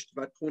published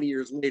about 20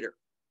 years later.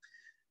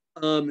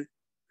 And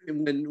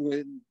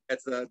when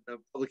that's the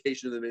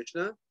publication of the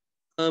Mishnah.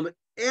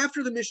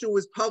 After the Mishnah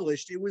was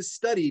published, it was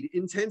studied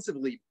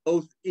intensively,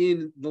 both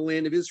in the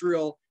land of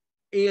Israel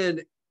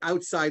and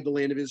outside the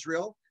land of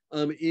Israel,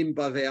 in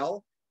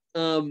Bavel.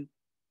 And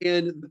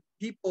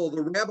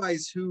the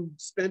rabbis who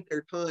spent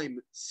their time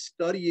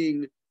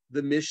studying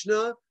the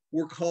Mishnah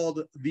were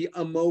called the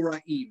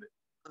Amoraim.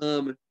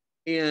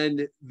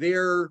 And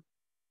their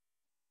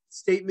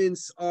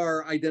statements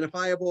are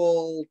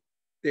identifiable.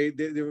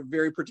 They're a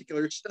very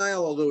particular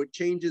style, although it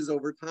changes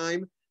over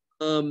time.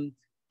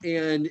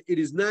 And it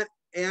is not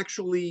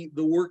actually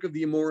the work of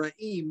the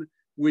Amoraim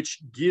which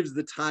gives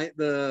the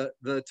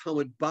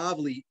Talmud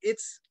Bavli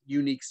its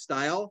unique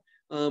style,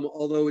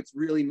 although it's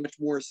really much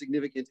more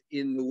significant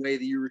in the way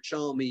the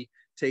Yerushalmi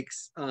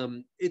takes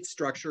its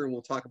structure, and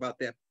we'll talk about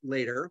that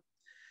later.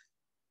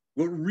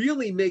 What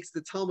really makes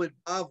the Talmud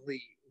Bavli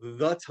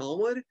the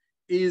Talmud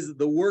is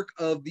the work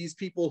of these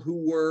people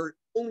who were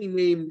only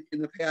named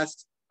in the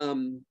past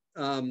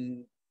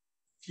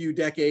few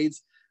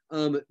decades,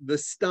 the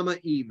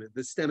Stamaim,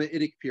 the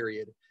Stamaitic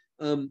period.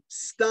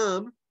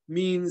 Stam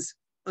means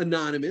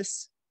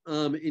anonymous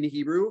in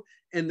Hebrew,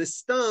 and the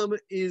Stam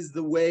is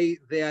the way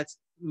that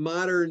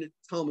modern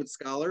Talmud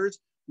scholars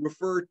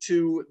refer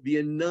to the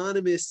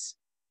anonymous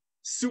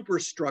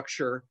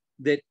superstructure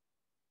that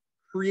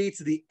creates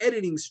the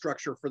editing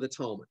structure for the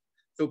Talmud.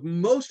 So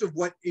most of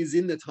what is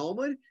in the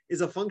Talmud is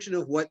a function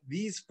of what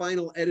these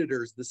final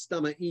editors, the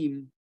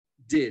Stamaim,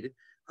 did.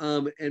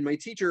 And my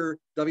teacher,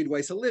 David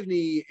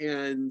Weiss-Halivni,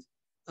 and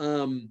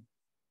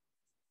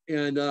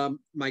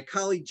my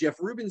colleague,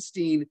 Jeff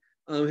Rubenstein,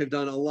 have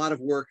done a lot of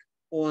work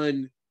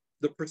on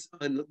the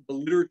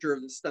literature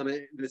of the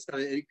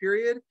Stamatic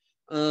period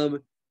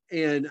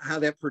and how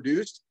that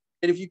produced.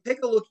 And if you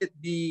take a look at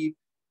the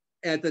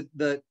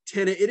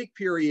Tannaitic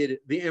period,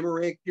 the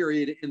Amoraic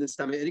period, and the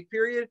Stamatic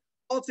period,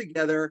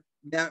 altogether,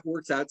 that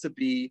works out to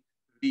be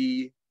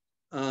the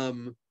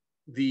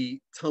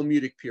Talmudic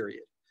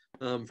period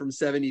from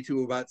 70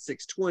 to about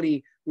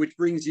 620, which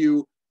brings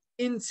you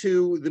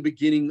into the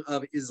beginning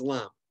of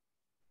Islam,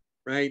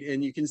 right?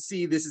 And you can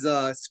see this is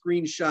a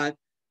screenshot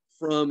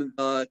from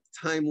the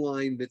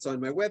timeline that's on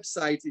my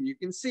website, and you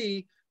can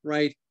see,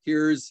 right,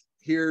 here's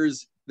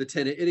the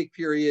Tannaitic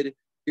period,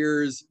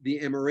 here's the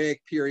Amoraic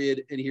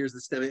period, and here's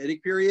the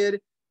Stamatic period.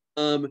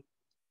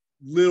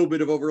 Little bit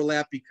of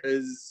overlap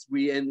because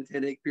we end the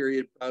Tannaitic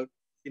period about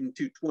in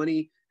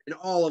 220, and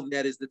all of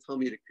that is the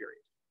Talmudic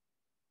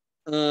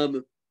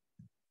period.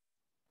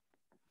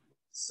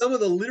 Some of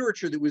the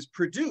literature that was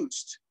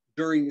produced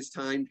during this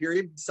time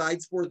period,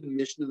 besides for the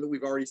Mishnah that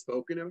we've already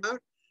spoken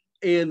about,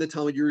 and the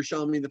Talmud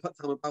Yerushalmi and the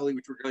Talmud Bavli,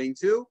 which we're going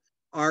to,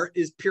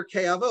 is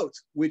Pirkei Avot,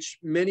 which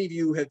many of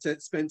you have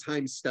spent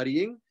time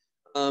studying.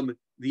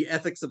 the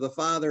ethics of the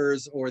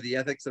fathers or the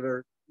ethics of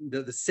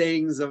the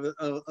sayings of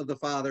the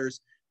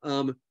fathers.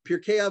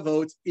 Pirkei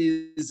Avot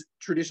is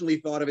traditionally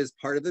thought of as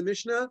part of the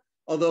Mishnah,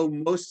 although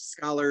most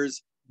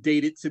scholars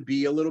date it to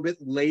be a little bit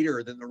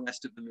later than the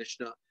rest of the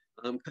Mishnah,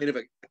 kind of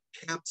a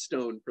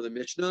capstone for the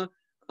Mishnah,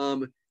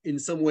 in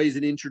some ways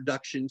an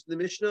introduction to the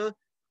Mishnah,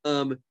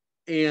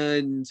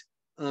 and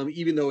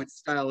even though its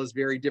style is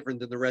very different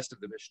than the rest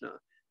of the Mishnah.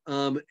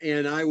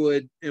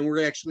 And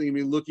we're actually going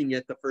to be looking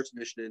at the first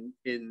Mishnah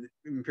in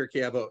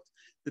Pirkei Avot.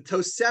 The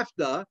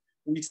Tosefta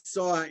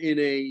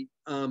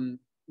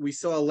we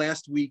saw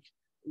last week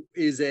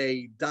is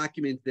a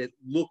document that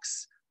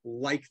looks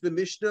like the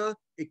Mishnah.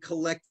 It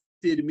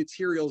collected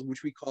materials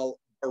which we call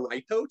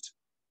baraitot.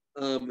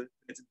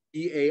 It's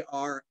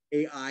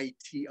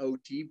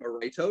B-A-R-A-I-T-O-T,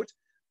 baraitot,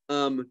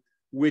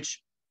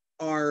 which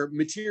are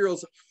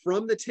materials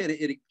from the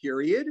Tannaitic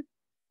period.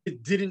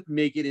 It didn't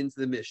make it into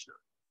the Mishnah.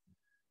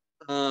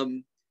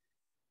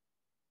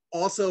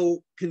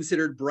 Also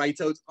considered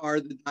braitot are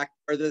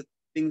the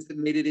things that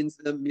made it into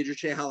the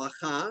Midrashei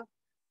Halacha.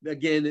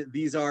 Again,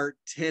 these are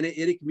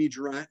Tannaitic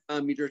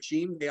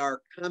midrashim. They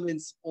are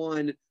comments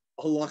on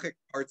halachic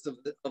parts of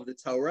the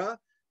Torah,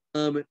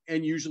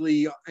 and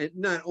usually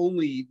not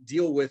only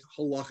deal with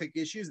halachic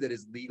issues, that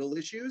is legal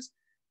issues,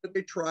 but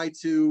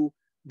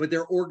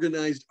they're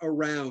organized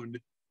around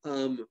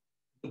the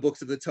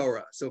books of the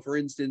Torah. So, for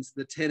instance,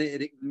 the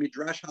Tannaitic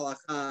Midrash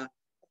Halacha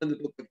on the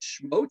book of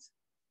Shmot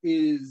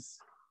is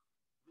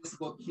this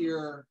book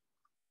here.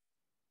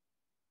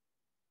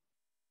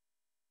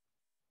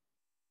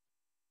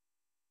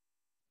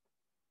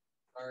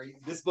 Sorry,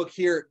 this book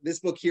here,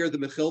 the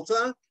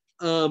Mechilta,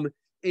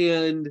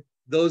 and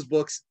those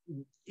books,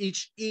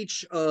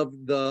 each of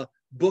the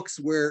books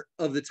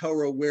of the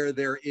Torah where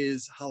there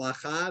is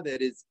halacha,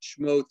 that is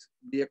Shmot,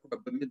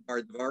 Vayikra,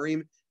 Bamidbar,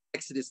 Dvarim,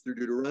 Exodus through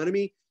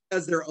Deuteronomy,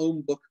 has their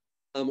own book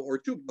or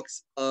two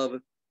books of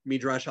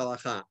Midrash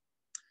Halacha.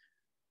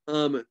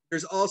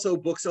 There's also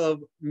books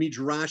of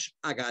Midrash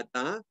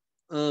Agadah.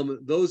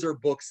 Those are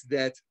books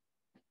that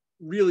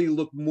really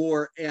look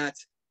more at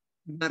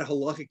not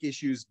halachic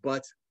issues,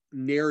 but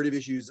narrative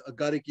issues,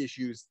 agadic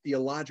issues,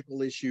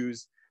 theological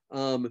issues.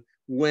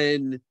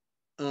 When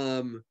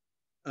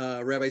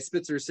Rabbi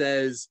Spitzer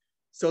says,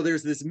 so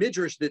there's this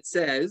midrash that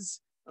says,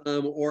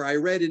 or I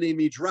read in a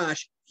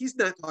midrash, he's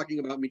not talking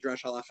about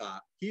midrash halacha.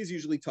 He's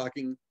usually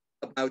talking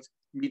about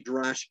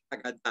midrash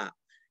agadah.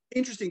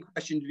 Interesting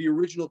question, do the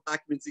original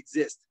documents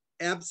exist?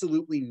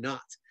 Absolutely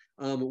not.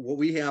 What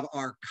we have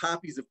are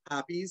copies of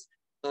copies,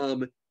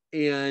 and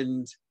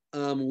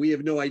we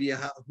have no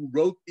idea who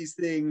wrote these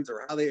things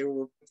or how they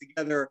were put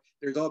together.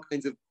 There's all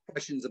kinds of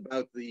questions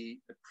about the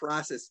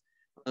process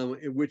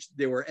in which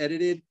they were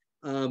edited.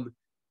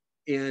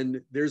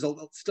 And there's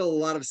still a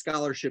lot of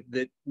scholarship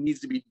that needs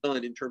to be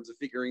done in terms of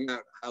figuring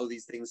out how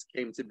these things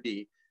came to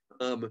be.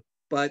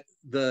 But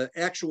the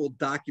actual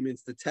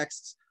documents, the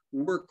texts,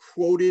 were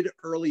quoted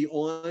early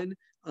on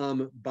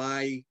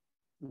by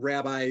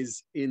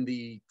rabbis in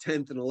the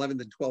 10th and 11th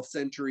and 12th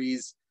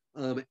centuries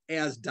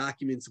as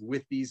documents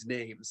with these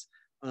names.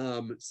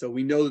 So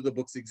we know that the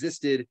books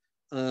existed.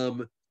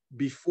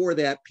 Before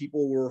that,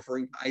 people were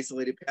referring to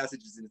isolated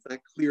passages, and it's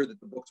not clear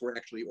that the books were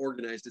actually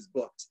organized as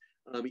books,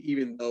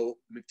 even though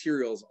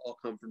materials all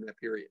come from that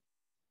period.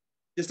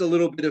 Just a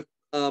little bit of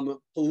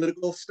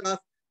political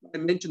stuff. I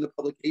mentioned the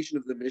publication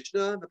of the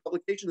Mishnah. The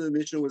publication of the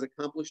Mishnah was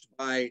accomplished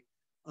by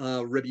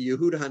Rabbi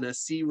Yehuda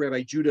Hanasi,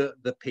 Rabbi Judah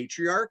the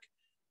Patriarch.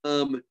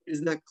 It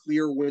is not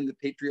clear when the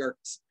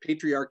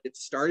patriarchate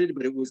started,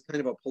 but it was kind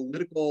of a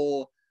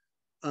political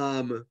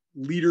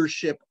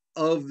leadership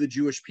of the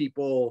Jewish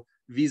people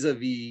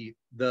vis-a-vis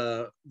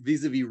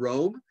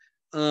Rome.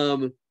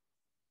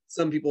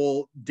 Some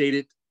people date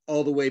it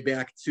all the way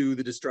back to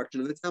the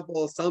destruction of the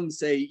temple. Some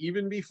say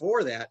even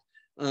before that,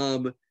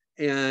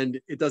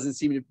 and it doesn't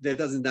seem to, that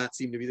does not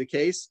seem to be the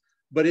case.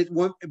 But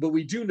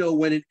we do know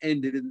when it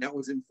ended, and that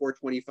was in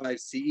 425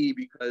 CE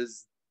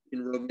because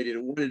in Rome they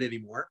didn't want it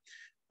anymore.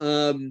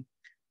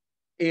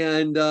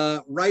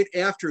 Right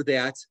after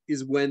that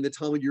is when the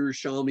Talmud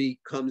Yerushalmi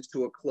comes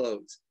to a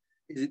close.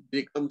 Did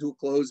it come to a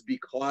close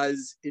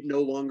because it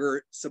no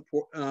longer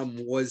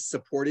was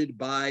supported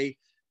by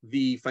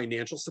the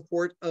financial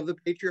support of the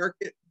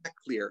Patriarchate? Not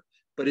clear,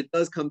 but it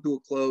does come to a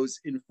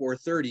close in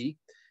 430.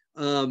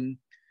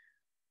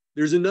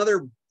 There's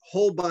another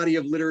whole body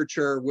of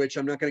literature, which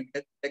I'm not going to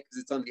get because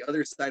it's on the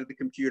other side of the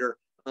computer,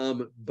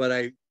 but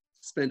I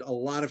spent a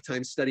lot of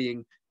time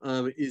studying,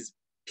 is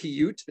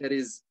piyut, that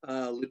is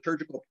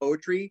liturgical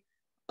poetry.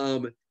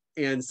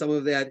 And some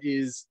of that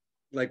is,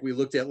 like we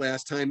looked at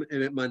last time,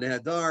 and at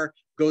Manehadar,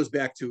 goes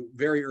back to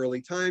very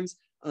early times.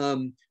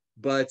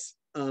 But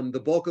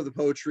the bulk of the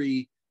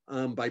poetry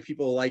by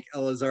people like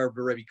Elazar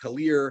Berevi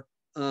Kalir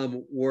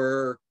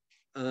were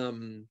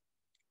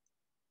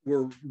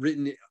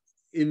written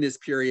in this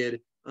period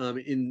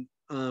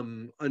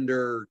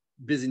under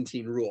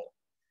Byzantine rule.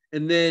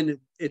 And then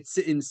it's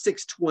in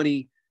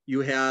 620,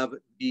 you have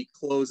the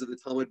close of the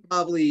Talmud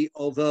Bavli,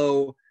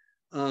 although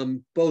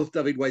both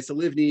David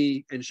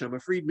Weiss-Olivny and Shama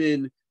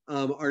Friedman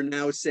are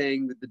now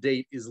saying that the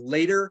date is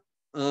later,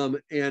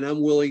 and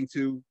I'm willing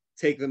to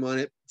take them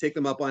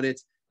up on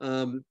it.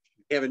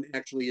 Haven't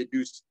actually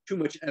adduced too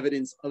much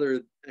evidence.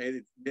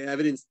 The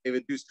evidence they've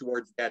adduced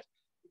towards that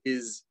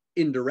is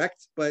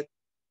indirect, but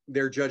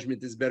their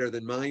judgment is better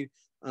than mine.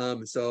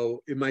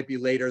 So it might be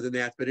later than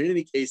that. But in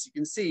any case, you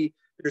can see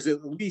there's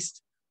at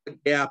least a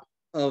gap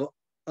of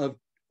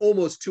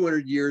almost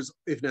 200 years,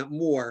 if not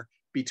more,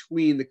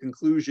 between the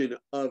conclusion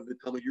of the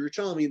Talmud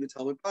Yerushalmi and the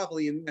Talmud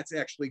Bavli, and that's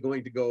actually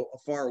going to go a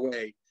far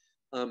way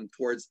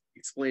towards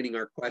explaining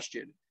our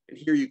question. And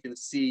here you can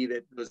see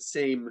that those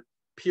same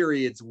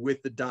periods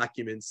with the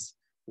documents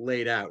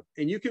laid out.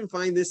 And you can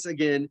find this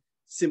again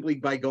simply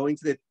by going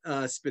to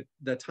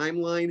the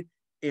timeline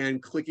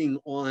and clicking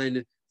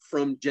on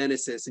from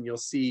Genesis, and you'll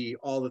see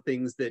all the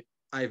things that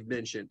I've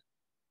mentioned.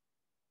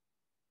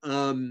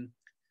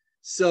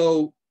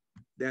 So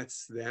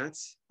that's that.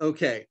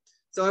 Okay,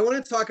 so I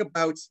want to talk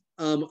about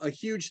a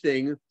huge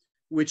thing,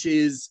 which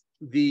is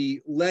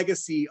the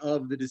legacy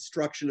of the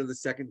destruction of the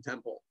Second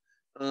Temple,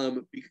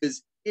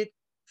 because it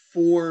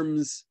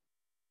forms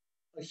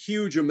a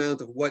huge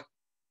amount of what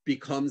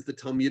becomes the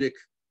Talmudic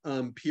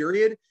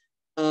period,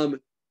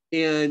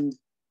 and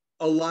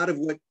a lot of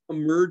what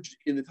emerged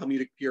in the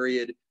Talmudic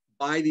period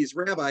by these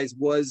rabbis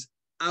was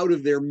out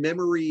of their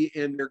memory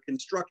and their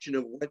construction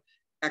of what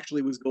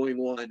actually was going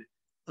on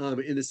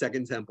in the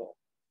Second Temple.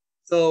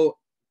 So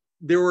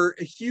there were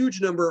a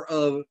huge number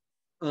of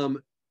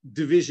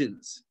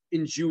divisions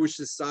in Jewish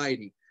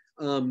society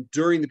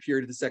during the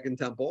period of the Second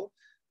Temple.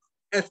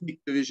 Ethnic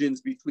divisions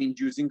between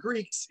Jews and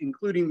Greeks,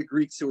 including the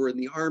Greeks who were in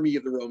the army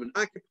of the Roman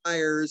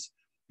occupiers.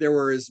 There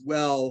were as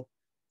well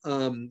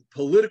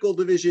political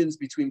divisions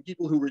between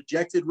people who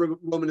rejected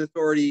Roman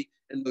authority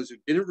and those who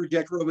didn't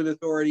reject Roman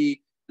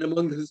authority. And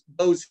among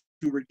those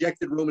who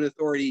rejected Roman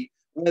authority,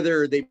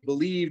 whether they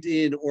believed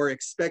in or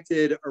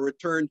expected a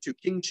return to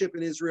kingship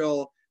in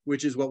Israel,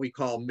 which is what we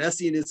call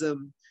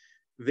Messianism.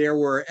 There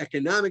were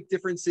economic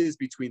differences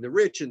between the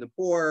rich and the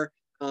poor,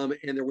 and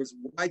there was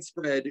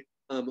widespread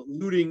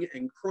looting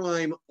and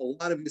crime. A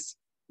lot of this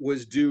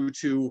was due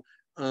to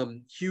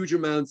huge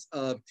amounts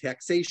of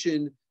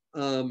taxation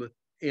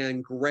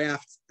and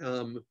graft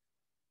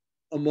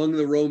among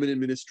the Roman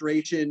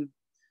administration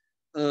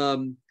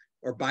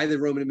or by the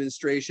Roman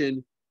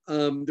administration.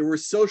 There were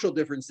social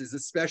differences,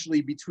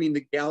 especially between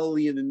the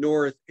Galilee in the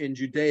north and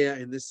Judea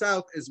in the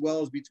south, as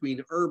well as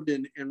between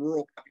urban and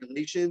rural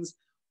populations.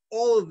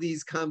 All of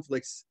these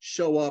conflicts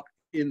show up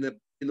in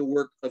the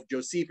work of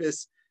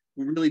Josephus,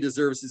 who really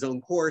deserves his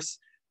own course,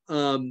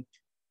 and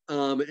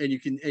you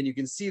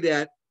can see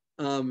that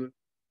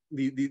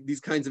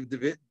these kinds of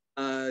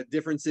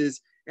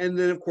differences. And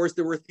then, of course,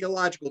 there were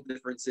theological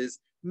differences,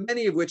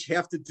 many of which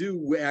have to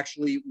do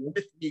actually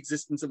with the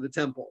existence of the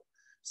temple.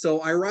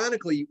 So,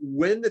 ironically,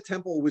 when the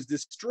temple was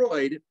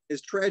destroyed,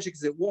 as tragic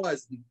as it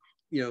was,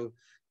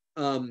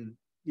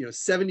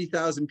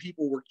 70,000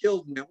 people were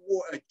killed in that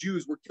war.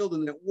 Jews were killed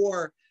in that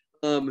war.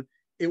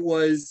 It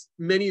was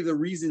many of the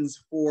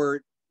reasons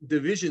for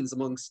divisions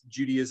amongst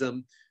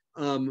Judaism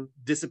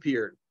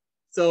disappeared.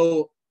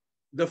 So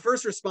the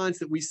first response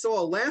that we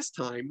saw last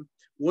time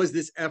was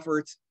this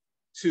effort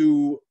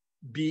to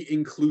be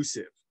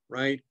inclusive,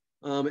 right?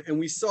 And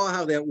we saw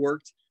how that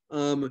worked.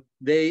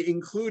 They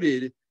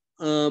included,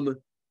 they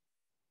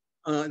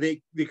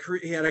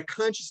had a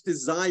conscious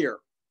desire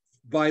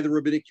by the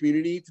rabbinic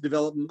community to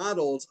develop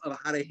models of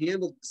how to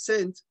handle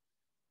dissent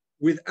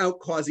without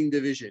causing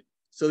division.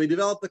 So they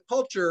developed a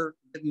culture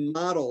that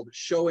modeled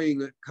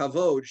showing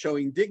kavod,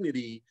 showing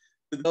dignity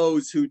to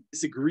those who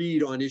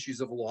disagreed on issues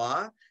of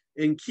law,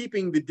 and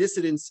keeping the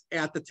dissidents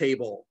at the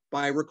table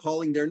by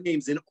recalling their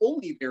names and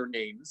only their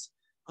names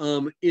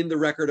in the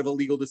record of a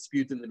legal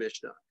dispute in the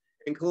Mishnah,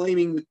 and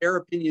claiming that their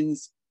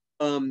opinions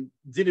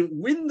didn't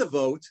win the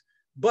vote,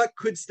 but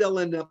could still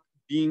end up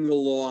being the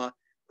law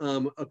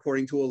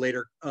according to a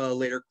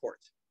later court.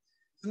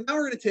 So now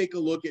we're going to take a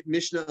look at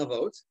Mishnah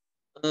Avot,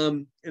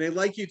 and I'd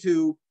like you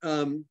to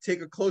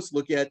take a close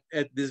look at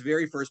this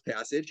very first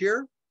passage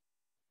here.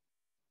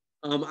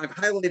 I've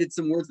highlighted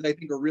some words that I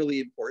think are really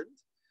important,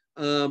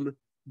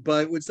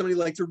 but would somebody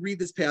like to read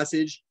this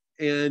passage?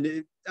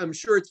 And I'm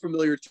sure it's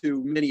familiar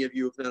to many of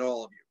you, if not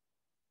all of you.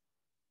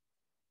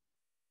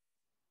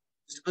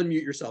 Just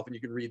unmute yourself and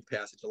you can read the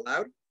passage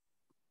aloud.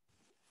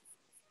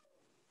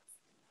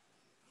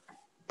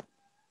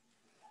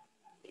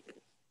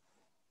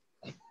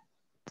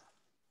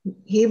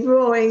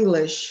 Hebrew or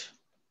English?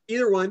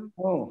 Either one.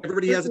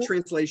 Everybody has a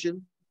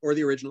translation or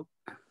the original.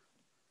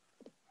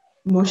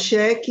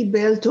 משה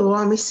קיבל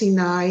תורה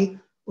מסיני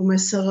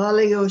ומסרה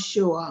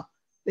ליהושע,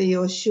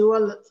 ויהושע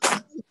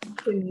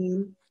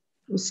לזקנים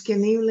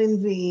וזקנים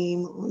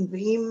לנביאים,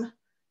 ונביאים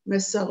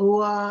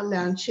מסרוה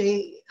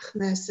לאנשי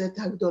כנסת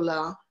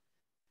הגדולה.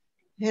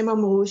 הם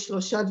אמרו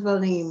שלושה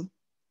דברים,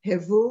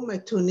 הבו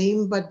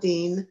מתונים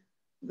בדין,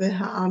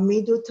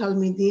 והעמידו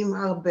תלמידים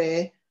הרבה,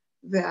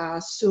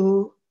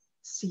 ועשו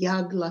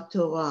סייג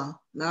לתורה.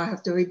 Now I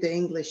have to read the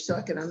English so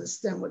I can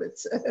understand what it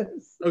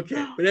says.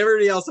 Okay, but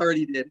everybody else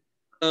already did.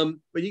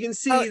 But you can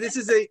see this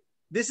is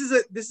this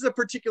is a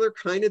particular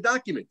kind of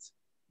document,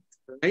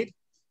 right?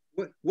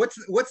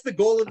 What's the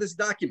goal of this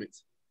document?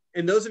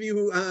 And those of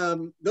you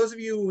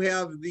who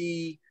have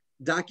the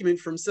document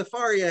from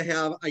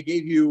Sefaria I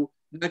gave you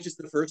not just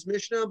the first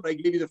Mishnah, but I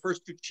gave you the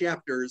first 2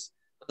 chapters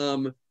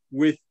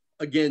with,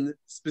 again,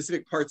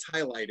 specific parts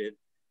highlighted.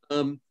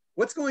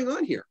 What's going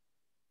on here?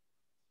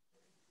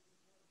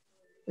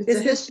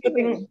 This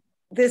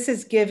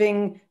is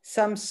giving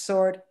some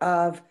sort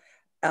of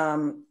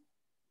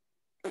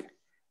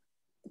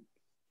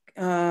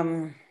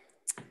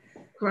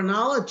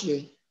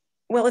chronology.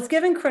 Well, it's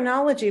giving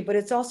chronology, but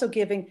it's also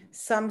giving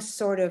some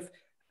sort of,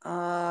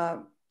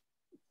 oh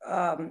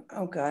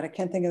God, I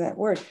can't think of that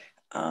word,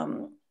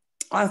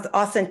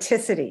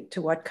 authenticity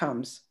to what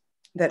comes.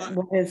 That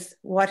what has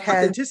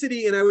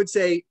authenticity, and I would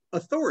say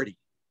authority.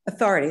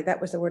 Authority,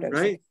 that was the word I was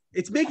saying. Right?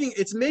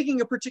 It's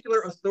making a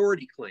particular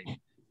authority claim,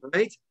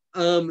 right?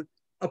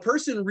 A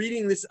person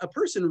reading this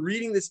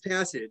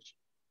passage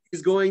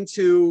is going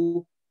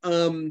to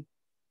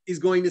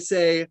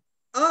say,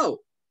 oh,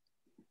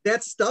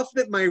 that stuff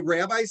that my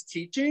rabbi's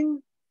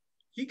teaching,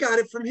 he got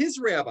it from his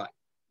rabbi.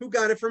 Who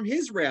got it from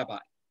his rabbi?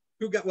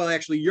 Well,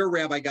 actually, your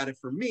rabbi got it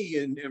from me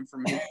and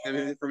from his,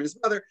 and from his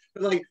mother,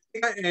 but like,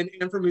 and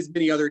from his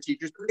many other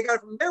teachers, but they got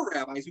it from their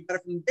rabbis, who got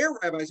it from their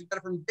rabbis, who got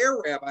it from their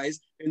rabbis,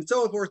 and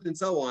so forth and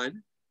so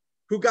on.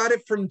 Who got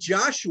it from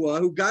Joshua,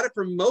 who got it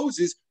from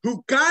Moses,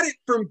 who got it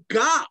from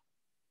God,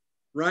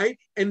 right?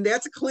 And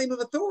that's a claim of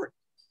authority.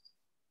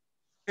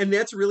 And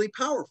that's really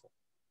powerful.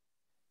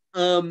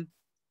 And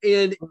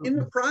in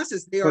the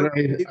process, they are.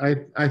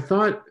 But I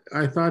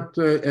thought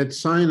at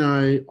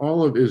Sinai,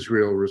 all of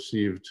Israel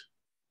received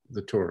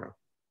the Torah.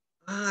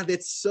 Ah,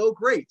 that's so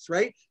great,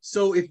 right?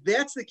 So if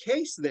that's the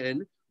case,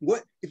 then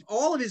what if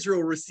all of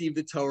Israel received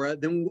the Torah?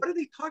 Then what are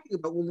they talking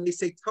about when they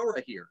say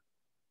Torah here?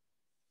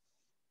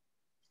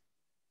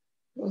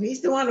 Well,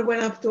 he's the one who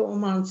went up to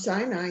Mount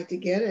Sinai to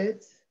get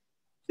it.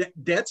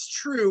 That's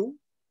true,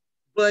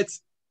 but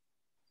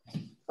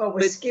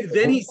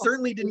then he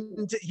certainly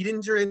didn't. He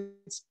didn't transmit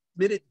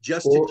it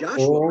just to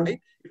Joshua,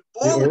 right?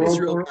 All of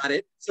Israel got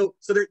it. So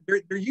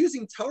they're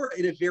using Torah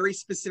in a very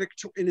specific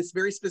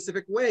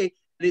way,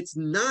 and it's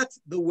not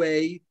the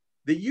way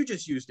that you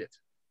just used it,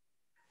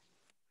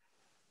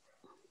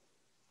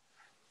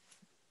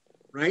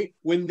 right?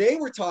 When they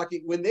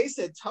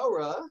said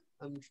Torah,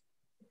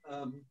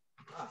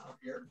 up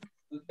here,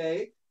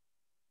 okay,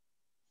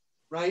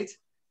 right?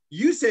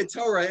 You said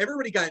Torah.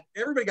 Everybody got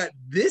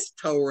this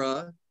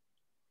Torah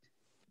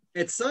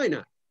at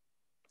Sinai.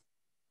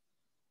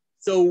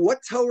 So what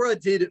Torah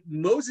did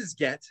Moses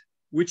get,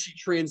 which he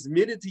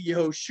transmitted to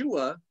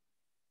Yehoshua,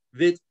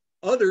 that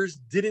others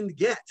didn't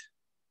get?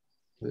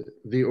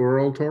 The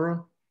oral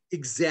Torah?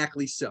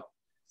 Exactly so.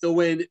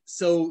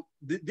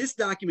 This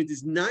document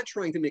is not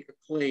trying to make a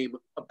claim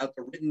about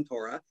the written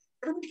Torah.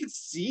 Everybody can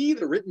see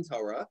the written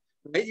Torah,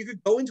 right? You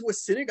could go into a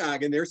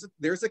synagogue and there's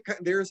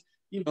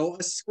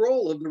a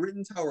scroll of the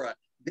written Torah.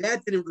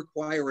 That didn't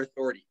require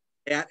authority.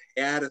 That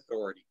had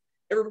authority.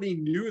 Everybody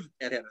knew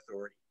that had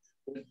authority.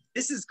 What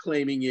this is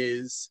claiming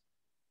is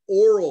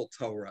oral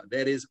Torah,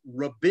 that is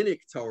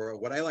rabbinic Torah,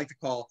 what I like to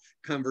call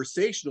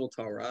conversational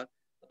Torah.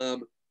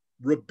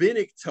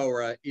 Rabbinic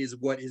Torah is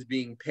what is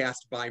being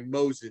passed by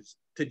Moses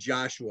to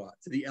Joshua,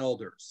 to the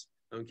elders.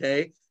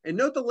 Okay, and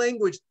note the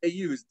language they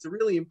use. It's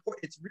really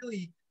important. It's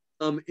really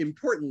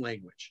important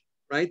language,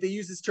 right? They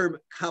use this term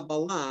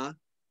Kabbalah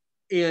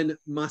and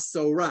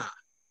Masorah.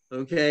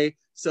 Okay,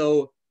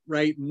 so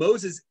right,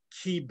 Moses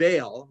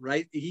kibel,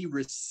 right? He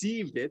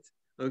received it.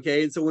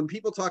 Okay, and so when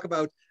people talk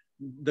about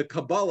the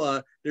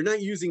Kabbalah, they're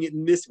not using it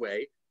in this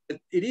way.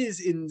 It is,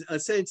 in a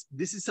sense,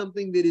 this is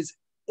something that is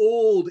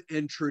old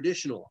and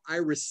traditional. I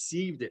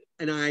received it,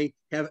 and I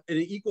have an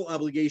equal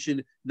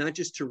obligation not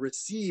just to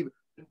receive,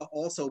 but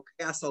also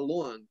pass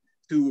along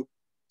to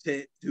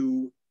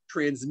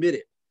transmit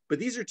it. But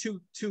these are two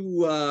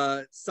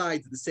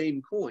sides of the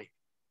same coin.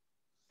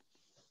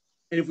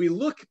 And if we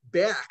look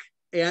back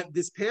at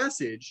this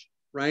passage,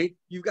 right,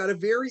 you've got a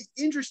very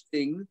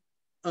interesting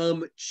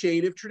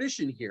chain of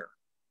tradition here.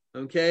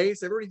 Okay,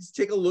 so everybody just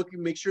take a look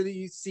and make sure that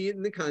you see it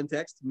in the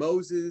context.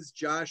 Moses,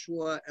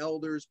 Joshua,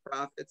 elders,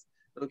 prophets.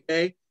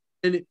 Okay,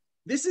 and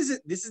this is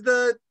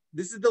the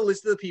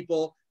list of the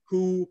people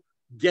who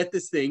get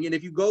this thing. And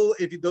if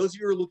those of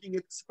you who are looking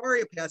at the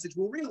Sefaria passage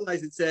will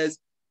realize it says,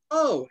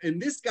 oh,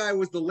 and this guy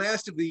was the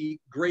last of the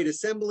great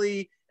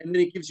assembly, and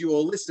then it gives you a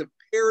list of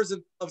pairs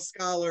of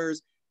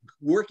scholars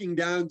working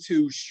down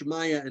to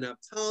Shemaiah and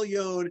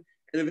Avtalion,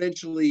 and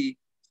eventually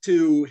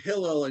to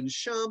Hillel and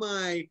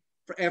Shammai,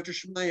 after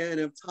Shemaiah and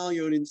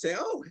Avtalion, and say,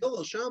 oh,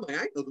 Hillel, Shammai,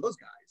 I know those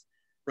guys,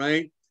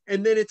 right?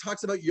 And then it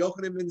talks about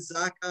Yochanan ben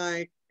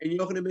Zakkai and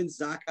Yochanan ben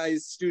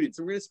Zakkai's students.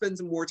 And we're going to spend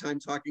some more time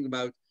talking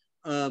about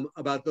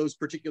those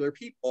particular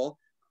people.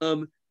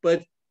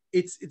 But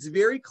it's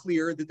very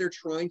clear that they're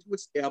trying to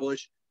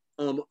establish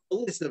a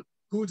list of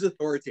who's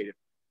authoritative.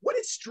 What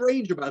is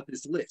strange about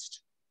this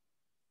list?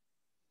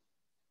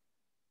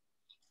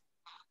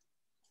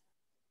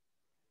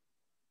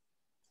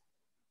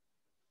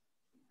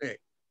 Okay.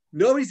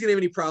 nobody's going to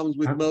have any problems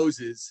with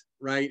Moses,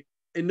 right?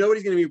 And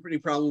nobody's going to have any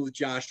problem with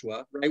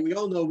Joshua, right? We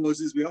all know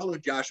Moses. We all know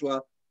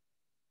Joshua.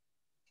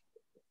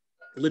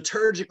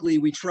 Liturgically,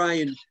 we try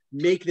and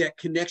make that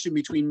connection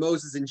between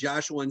Moses and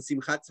Joshua and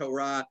Simchat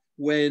Torah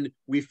when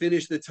we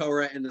finish the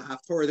Torah, and the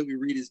Haftorah that we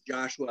read is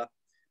Joshua.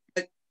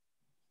 But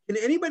can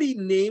anybody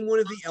name one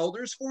of the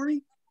elders for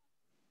me?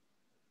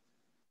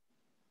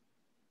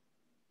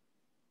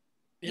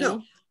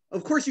 No,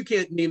 of course you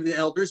can't name the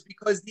elders,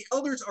 because the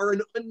elders are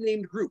an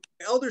unnamed group.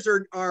 The elders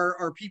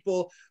are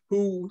people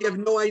who we have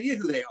no idea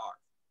who they are,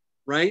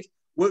 right?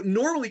 What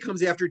normally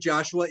comes after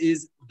Joshua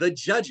is the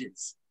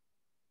judges.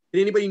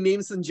 Can anybody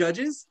name some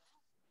judges?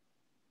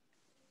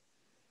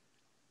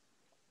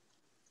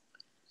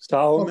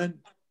 Solomon?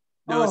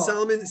 No,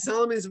 Solomon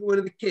is one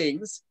of the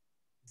kings.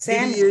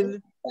 Samuel.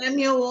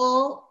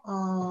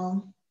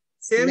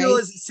 Samuel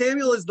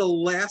is the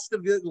last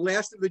of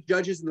the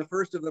judges and the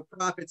first of the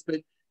prophets.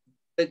 But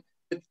the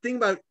thing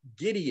about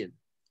Gideon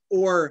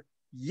or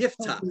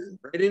Yiftach,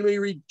 right? Anybody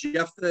read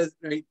Jephthah,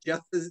 right?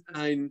 Jephthah's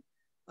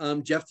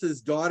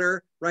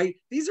daughter, right?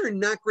 These are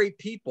not great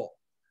people.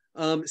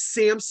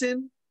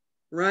 Samson,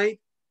 right?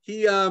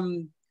 He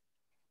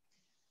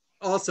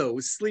also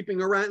was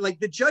sleeping around. Like,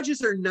 the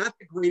judges are not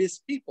the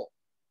greatest people,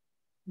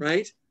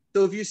 right?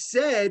 So if you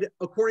said,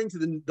 according to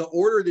the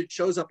order that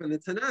shows up in the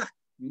Tanakh,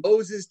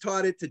 Moses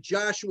taught it to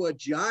Joshua,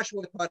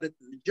 Joshua taught it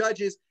to the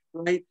judges,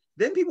 right?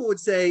 Then people would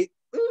say,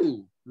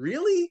 ooh,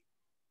 really?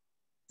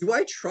 Do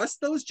I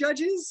trust those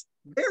judges?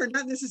 They're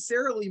not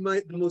necessarily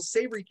the most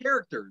savory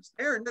characters.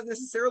 They're not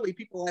necessarily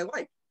people I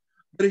like.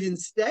 But if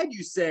instead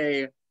you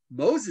say,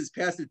 Moses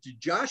passed it to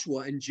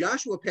Joshua and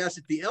Joshua passed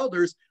it to the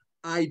elders,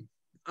 I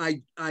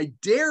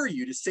dare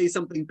you to say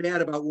something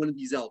bad about one of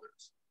these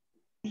elders.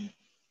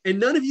 And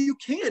none of you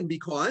can,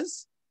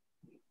 because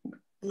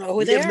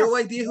we have no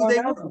idea who they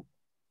are.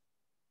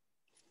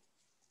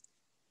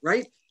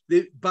 Right?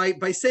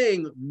 By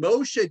saying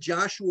Moshe,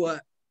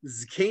 Joshua,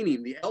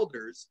 Zkanim, the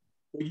elders,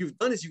 what you've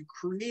done is you've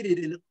created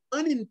an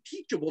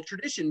unimpeachable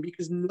tradition,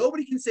 because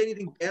nobody can say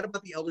anything bad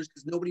about the elders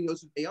because nobody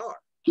knows who they are.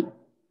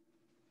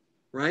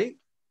 Right?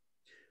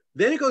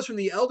 Then it goes from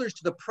the elders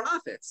to the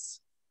prophets.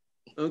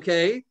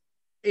 Okay?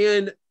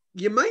 And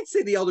you might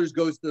say the elders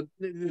goes to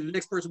the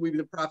next person would be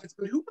the prophets,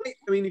 but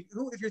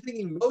if you're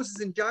thinking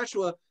Moses and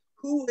Joshua,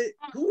 who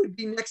would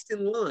be next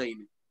in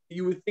line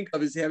you would think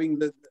of as having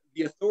the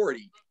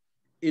authority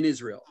in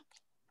Israel?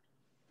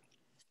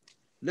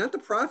 Not the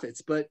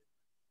prophets, but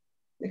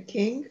the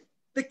king?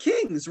 The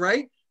kings,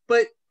 right?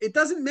 But it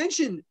doesn't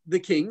mention the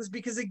kings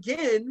because,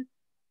 again,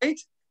 right?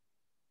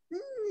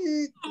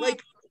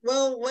 Like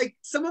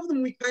some of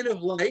them we kind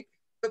of like,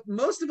 but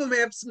most of them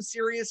have some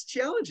serious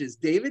challenges.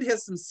 David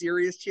has some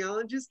serious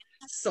challenges.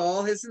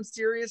 Saul has some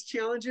serious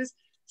challenges.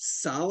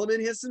 Solomon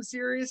has some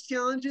serious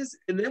challenges.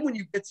 And then when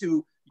you get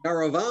to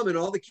Yaravam and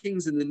all the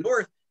kings in the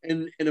north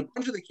and a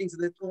bunch of the kings in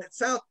the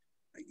south,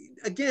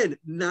 again,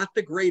 not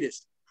the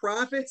greatest.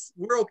 Prophets,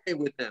 we're okay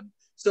with them.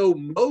 So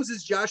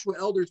Moses, Joshua,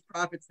 elders,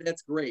 prophets,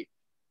 that's great.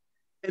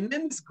 And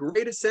then this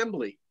great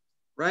assembly,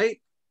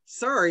 right?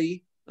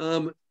 Sorry,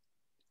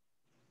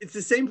 it's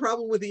the same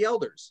problem with the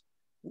elders.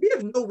 We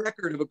have no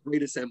record of a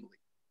great assembly.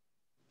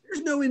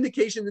 There's no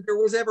indication that there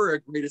was ever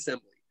a great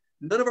assembly.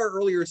 None of our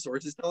earlier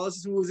sources tell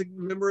us who was a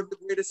member of the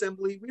great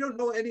assembly. We don't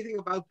know anything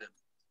about them.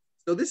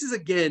 So this is,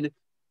 again,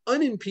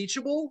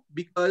 unimpeachable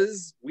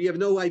because we have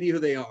no idea who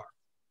they are.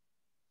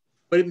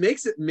 But it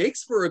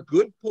makes for a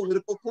good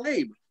political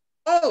claim.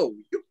 Oh,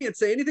 you can't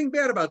say anything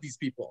bad about these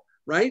people,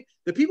 right?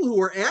 The people who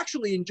were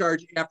actually in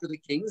charge after the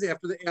kings,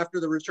 after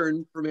the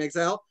return from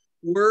exile,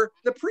 were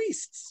the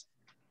priests.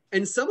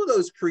 And some of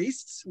those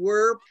priests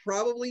were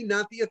probably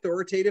not the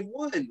authoritative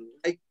one,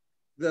 like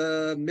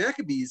the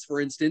Maccabees, for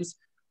instance,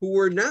 who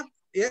were not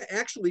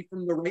actually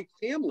from the right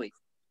family.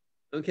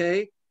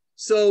 Okay,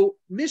 so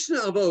Mishnah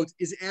Avot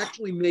is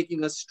actually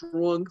making a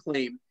strong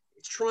claim.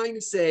 It's trying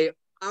to say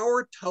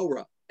our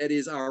Torah, that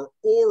is our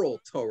oral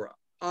Torah,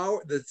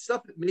 the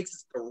stuff that makes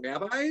us the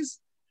rabbis,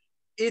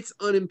 it's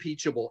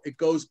unimpeachable. It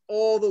goes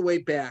all the way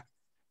back,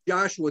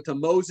 Joshua to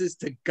Moses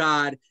to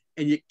God,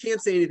 and you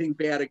can't say anything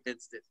bad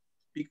against it.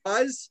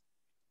 Because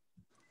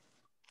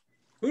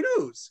who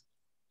knows?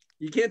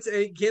 You can't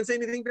say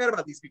anything bad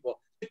about these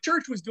people. The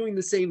church was doing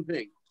the same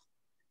thing,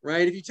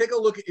 right? If you take a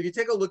look,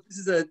 this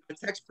is a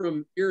text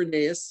from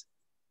Irenaeus,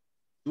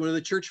 one of the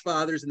church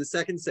fathers in the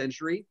 2nd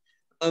century,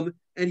 and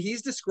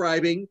he's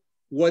describing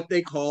what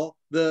they call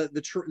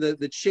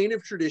the chain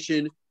of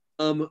tradition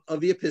of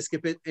the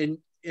episcopate, and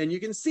you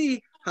can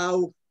see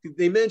how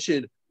they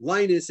mention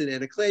Linus and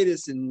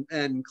Anacletus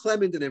and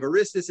Clement and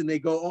Evaristus, and they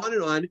go on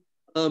and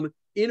on.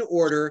 In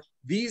order,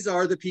 these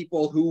are the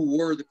people who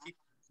were the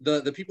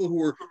people who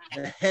were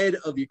the head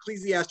of the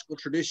ecclesiastical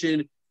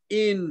tradition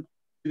in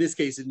this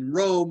case in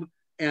Rome,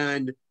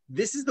 and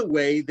this is the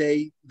way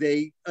they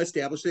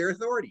establish their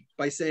authority,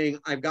 by saying,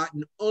 I've got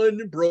an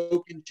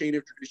unbroken chain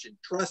of tradition,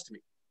 trust me,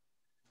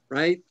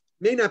 right?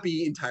 May not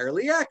be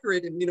entirely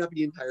accurate, it may not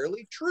be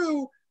entirely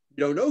true.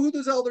 We don't know who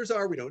those elders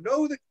are, we don't know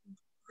who the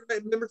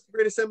members of the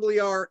Great Assembly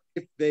are,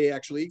 if they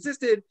actually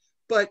existed,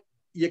 but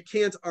you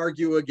can't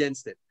argue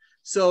against it.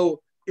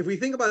 So if we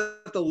think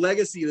about the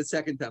legacy of the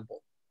Second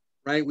Temple,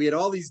 right, we had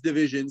all these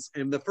divisions,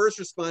 and the first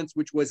response,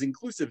 which was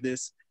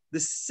inclusiveness, the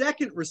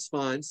second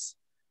response,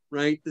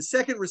 right, the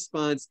second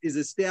response is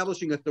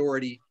establishing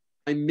authority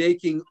by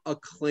making a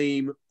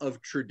claim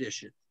of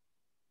tradition.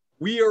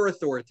 We are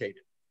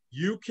authoritative.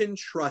 You can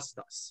trust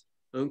us,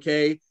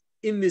 okay?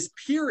 In this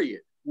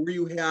period where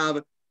you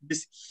have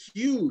this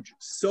huge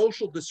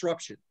social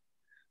disruption,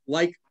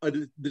 like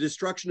the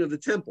destruction of the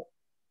temple,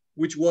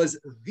 which was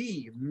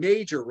the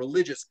major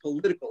religious,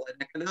 political,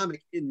 and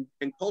economic and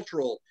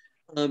cultural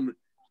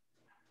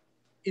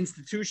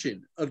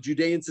institution of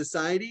Judean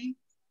society,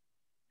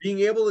 being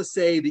able to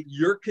say that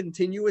you're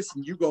continuous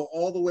and you go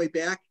all the way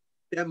back,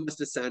 that must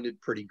have sounded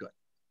pretty good.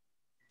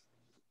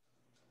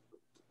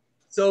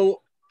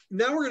 So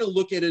now we're going to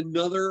look at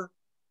another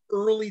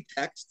early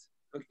text.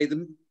 Okay,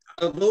 the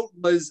vote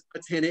was a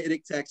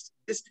Tannaitic text.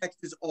 This text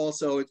is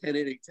also a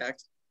Tannaitic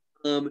text.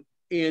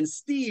 And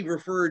Steve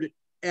referred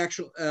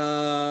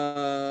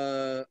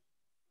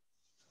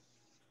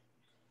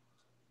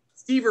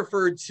Steve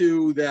referred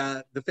to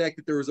the fact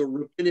that there was a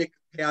rabbinic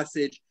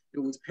passage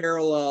that was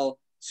parallel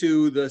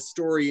to the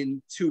story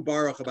in 2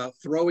 Baruch about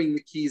throwing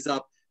the keys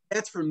up.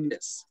 That's from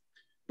this.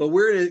 But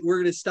we're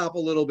gonna stop a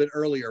little bit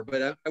earlier.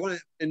 But I want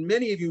to, and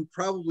many of you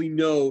probably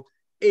know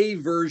a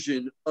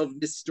version of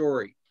this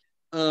story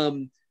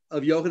of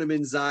Yochanan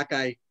ben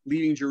Zakkai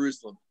leaving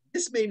Jerusalem.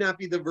 This may not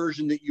be the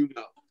version that you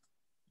know.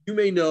 You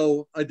may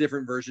know a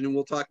different version, and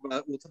we'll talk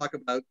about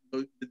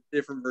the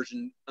different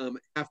version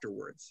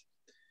afterwards.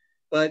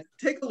 But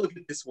take a look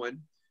at this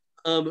one.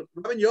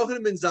 Rabbi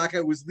Yochanan ben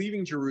Zakkai was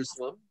leaving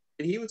Jerusalem,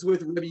 and he was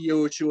with Rabbi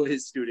Yehoshua,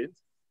 his student.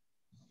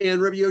 And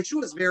Rabbi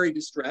Yehoshua is very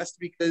distressed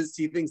because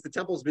he thinks the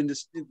temple's been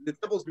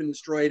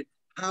destroyed.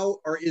 How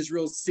are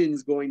Israel's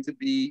sins going to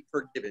be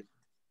forgiven?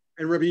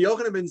 And Rabbi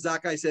Yochanan ben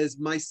Zakkai says,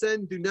 "My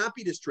son, do not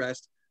be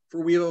distressed, for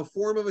we have a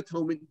form of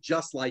atonement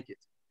just like it."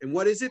 And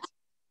what is it?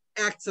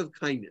 Acts of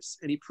kindness.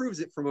 And he proves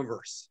it from a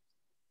verse.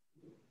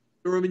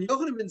 So Rabbi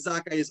Yochanan ben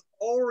Zakkai is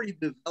already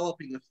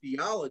developing a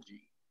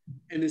theology.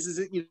 And this is,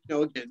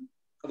 again,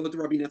 about the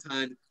Rabbi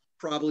Natan,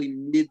 probably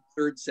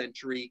mid-3rd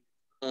century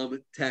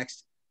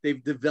text.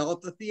 They've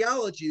developed a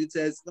theology that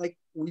says, like,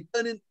 we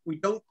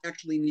don't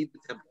actually need the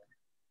temple.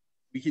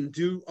 We can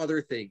do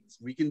other things.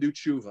 We can do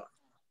tshuva.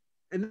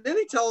 And then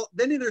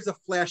there's a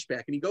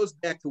flashback, and he goes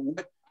back to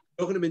what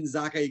Yochanan ben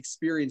Zakkai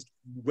experienced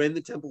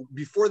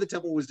before the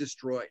temple was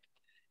destroyed.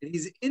 And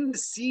he's in the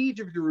siege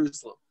of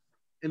Jerusalem.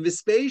 And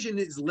Vespasian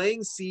is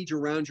laying siege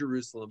around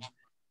Jerusalem.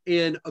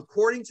 And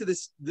according to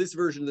this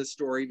version of the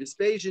story,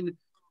 Vespasian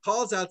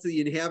calls out to the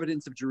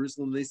inhabitants of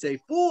Jerusalem, and they say,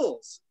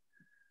 "Fools,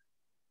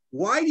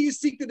 why do you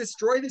seek to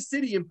destroy the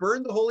city and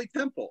burn the holy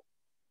temple?"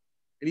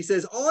 And he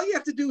says, "All you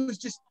have to do is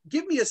just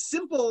give me a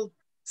simple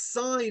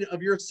sign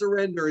of your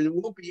surrender and it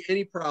won't be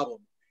any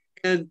problem."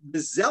 And the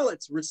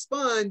zealots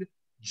respond,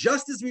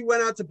 "Just as we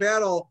went out to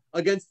battle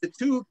against the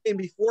 2 who came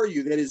before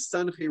you, that is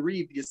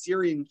Sanherib, the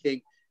Assyrian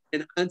king,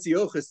 and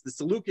Antiochus, the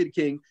Seleucid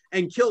king,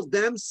 and killed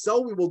them,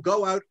 so we will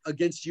go out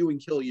against you and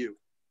kill you."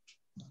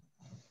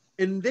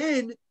 And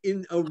then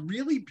in a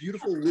really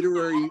beautiful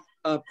literary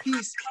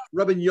piece,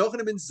 Rabbi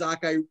Yochanan ben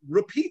Zakkai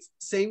repeats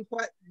the same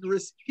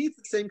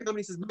comment.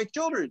 He says, "My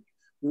children,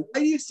 why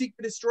do you seek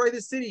to destroy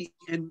the city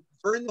and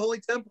burn the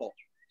holy temple?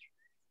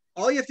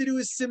 All you have to do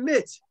is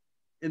submit."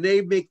 And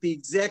they make the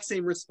exact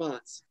same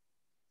response.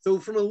 So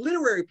from a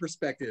literary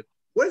perspective,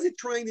 what is it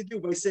trying to do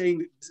by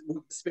saying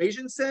what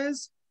Vespasian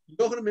says?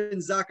 Yochanan ben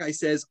Zakkai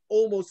says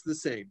almost the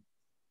same.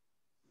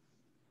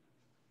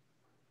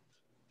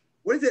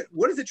 What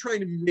is it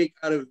trying to make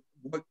out of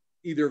what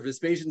either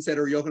Vespasian said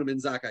or Yochanan ben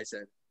Zakkai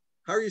said?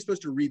 How are you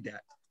supposed to read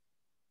that?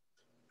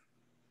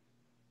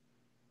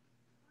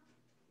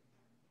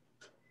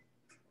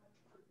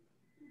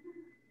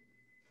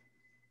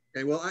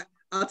 Okay, well,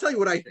 I'll tell you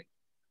what I think.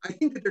 I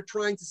think that they're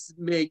trying to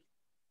make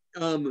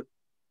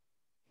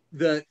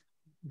the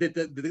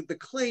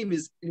claim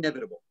is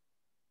inevitable,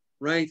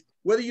 right?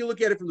 Whether you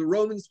look at it from the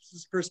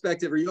Romans'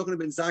 perspective or Yochanan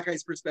ben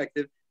Zakkai's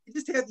perspective, you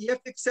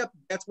have to accept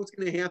that's what's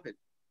going to happen.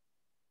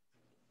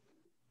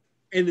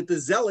 And that the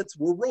zealots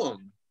were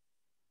wrong.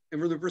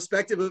 And from the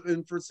perspective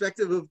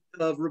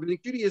of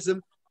rabbinic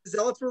Judaism, the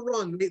zealots were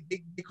wrong. They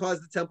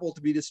caused the temple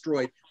to be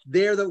destroyed.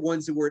 They're the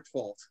ones who were at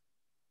fault.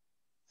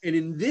 And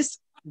in this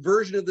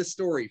version of the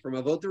story from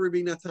Avot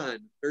Rabbi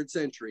Natan, 3rd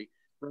century,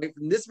 right?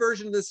 From this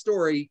version of the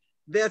story,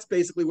 that's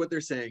basically what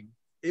they're saying.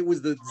 It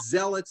was the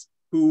zealots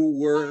who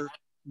were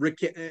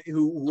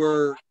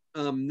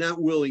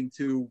not willing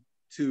to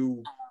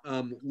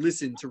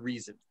listen to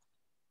reason.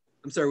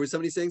 I'm sorry, was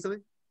somebody saying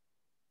something?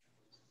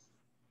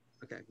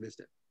 Okay, missed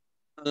it.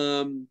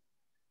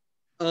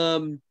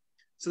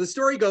 So the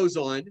story goes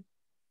on,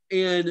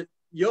 and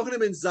Yochanan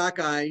ben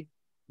Zakkai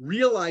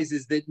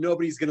realizes that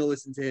nobody's going to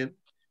listen to him.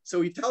 So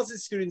he tells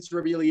his students,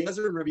 Rabbi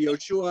Eliezer and Rabbi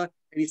Yehoshua,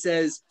 and he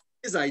says,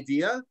 his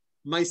idea,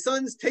 "My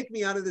sons, take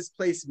me out of this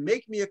place,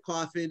 make me a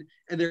coffin,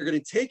 and they're going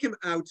to take him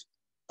out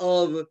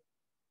of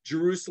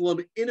Jerusalem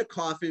in a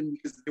coffin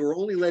because they were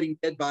only letting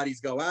dead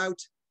bodies go out.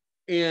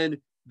 And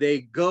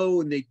they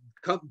go and they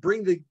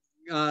bring the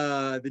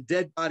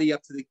dead body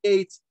up to the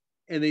gate,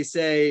 and they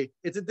say,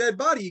 it's a dead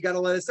body, you got to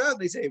let us out. And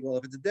they say, well,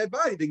 if it's a dead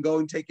body, then go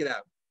and take it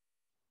out.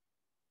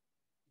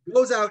 He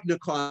goes out in a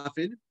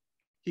coffin.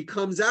 He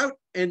comes out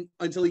and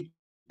until he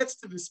gets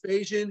to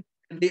Vespasian,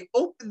 and they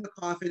open the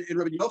coffin, and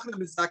Rabbi Yochanan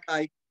ben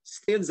Zakkai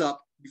stands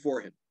up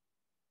before him.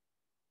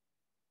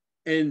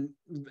 And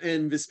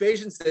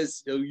Vespasian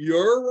says, so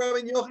you're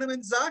Rabbi Yochanan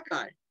ben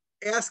Zakkai.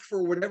 Ask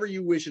for whatever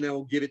you wish, and I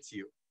will give it to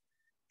you.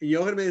 And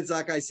Yochanan ben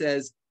Zakkai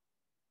says,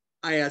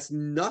 I ask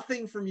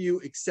nothing from you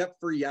except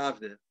for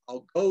Yavne.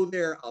 I'll go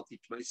there, I'll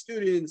teach my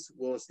students,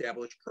 we'll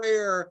establish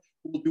prayer,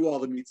 we'll do all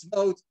the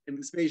mitzvot. And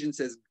Vespasian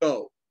says,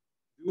 go,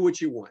 do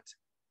what you want.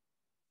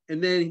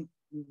 And then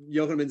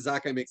Yochanan ben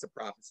Zakkai makes a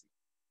prophecy.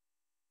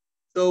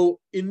 So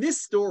in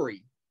this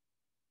story,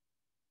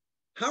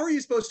 how are you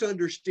supposed to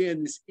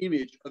understand this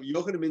image of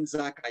Yochanan ben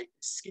Zakkai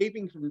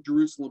escaping from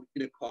Jerusalem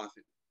in a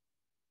coffin?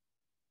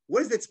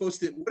 What is that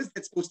supposed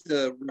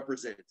to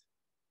represent?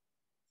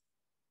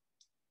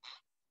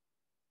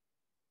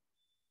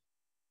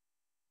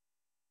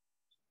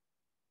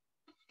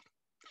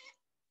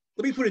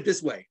 Let me put it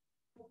this way.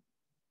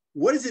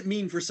 What does it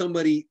mean for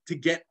somebody to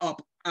get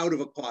up out of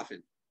a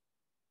coffin?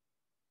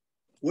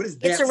 What is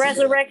that? It's a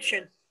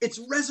resurrection. It's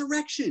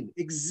resurrection.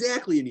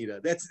 Exactly, Anita.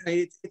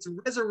 It's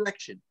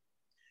resurrection.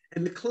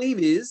 And the claim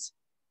is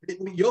that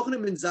what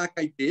Yochanan ben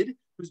Zakkai did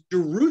was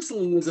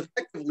Jerusalem was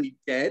effectively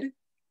dead.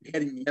 It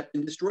hadn't yet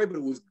been destroyed, but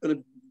it was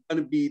going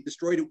to be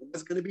destroyed. It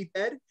was going to be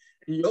dead.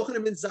 And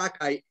Yochanan ben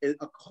Zakkai,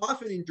 a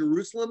coffin in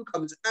Jerusalem,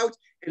 comes out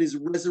and is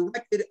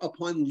resurrected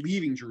upon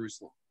leaving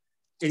Jerusalem.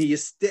 And he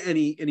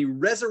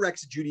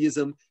resurrects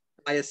Judaism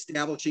by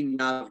establishing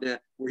Yavne,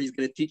 where he's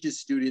going to teach his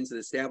students and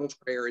establish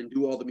prayer and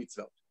do all the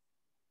mitzvot.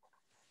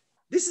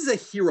 This is a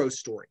hero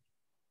story.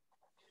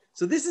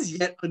 So this is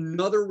yet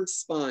another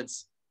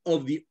response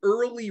of the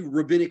early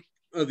rabbinic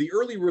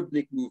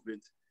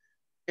movement.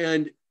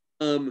 And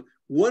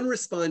one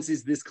response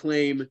is this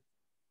claim: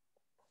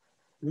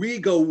 we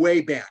go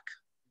way back.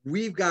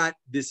 We've got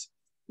this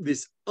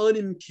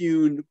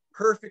unimpugned,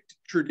 perfect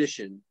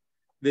tradition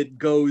that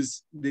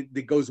goes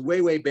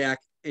way, way back,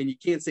 and you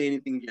can't say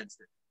anything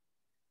against it.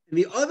 And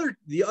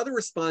the other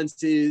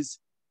response is,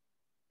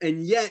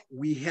 and yet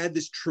we had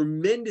this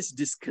tremendous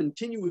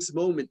discontinuous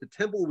moment. The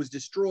temple was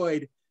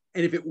destroyed,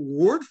 and if it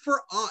weren't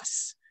for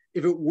us,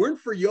 if it weren't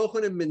for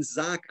Yochanan ben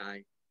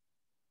Zakkai,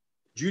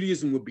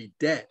 Judaism would be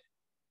dead.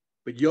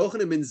 But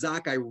Yochanan ben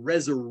Zakkai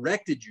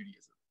resurrected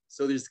Judaism.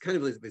 So there's kind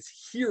of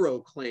this hero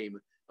claim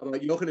about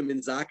Yochanan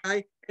ben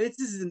Zakkai, and this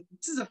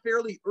is a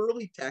fairly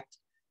early text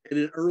and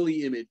an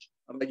early image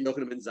about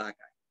Yochanan ben Zakkai.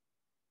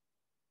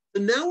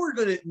 So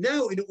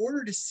now in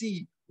order to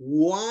see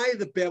why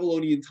the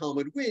Babylonian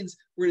Talmud wins,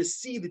 we're going to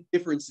see the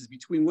differences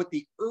between what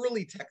the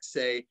early texts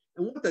say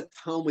and what the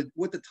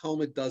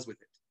Talmud does with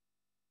it.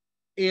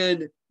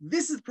 And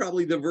this is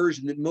probably the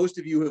version that most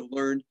of you have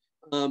learned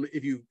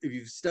if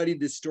you've studied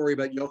this story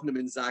about Yochanan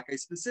ben Zakkai,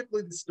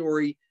 specifically the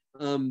story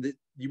that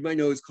you might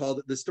know is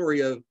called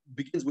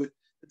begins with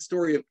the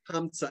story of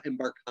Kamsa and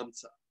Bar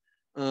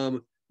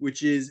Kamsa.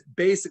 Which is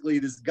basically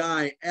this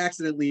guy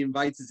accidentally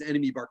invites his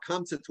enemy Bar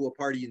Kamsa to a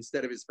party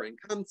instead of his friend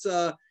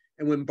Kamsa.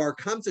 And when Bar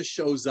Kamsa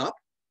shows up,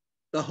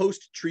 the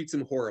host treats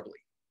him horribly.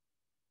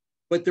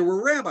 But there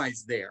were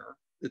rabbis there,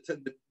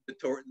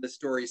 the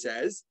story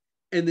says,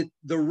 and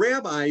the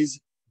rabbis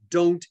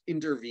don't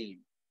intervene.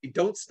 They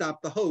don't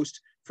stop the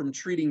host from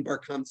treating Bar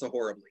Kamsa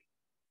horribly.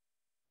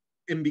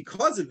 And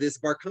because of this,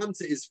 Bar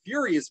Kamsa is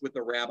furious with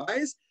the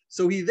rabbis.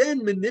 So he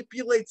then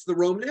manipulates the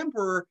Roman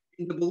emperor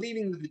into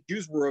believing that the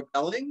Jews were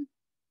rebelling.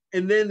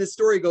 And then the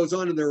story goes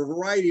on, and there are a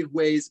variety of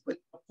ways. But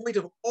the point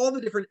of all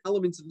the different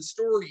elements of the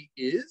story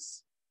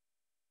is,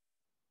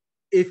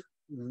 if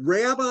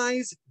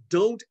rabbis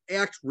don't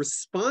act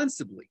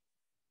responsibly,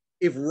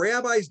 if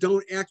rabbis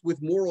don't act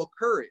with moral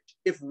courage,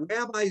 if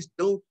rabbis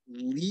don't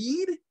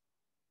lead,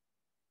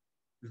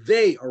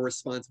 they are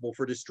responsible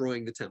for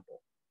destroying the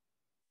temple.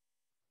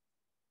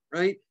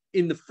 Right?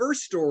 In the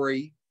first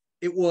story,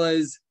 it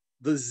was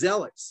the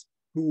zealots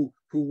who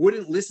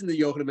wouldn't listen to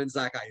Yochanan ben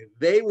Zakkai.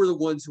 They were the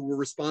ones who were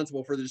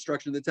responsible for the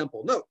destruction of the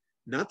temple. No,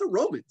 not the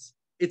Romans.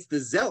 It's the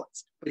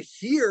zealots. But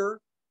here,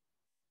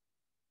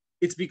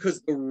 it's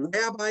because the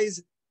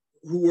rabbis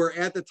who were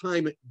at the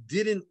time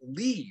didn't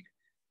lead,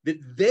 that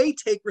they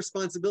take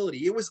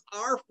responsibility. It was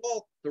our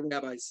fault, the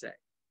rabbis say.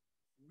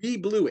 We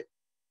blew it.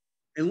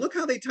 And look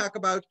how they talk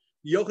about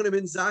Yochanan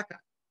ben Zakkai.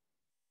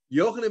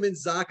 Yochanan ben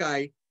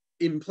Zakkai,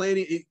 in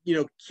planning,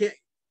 can't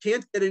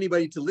get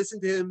anybody to listen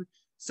to him.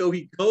 So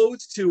he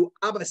goes to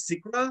Abba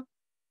Sikra,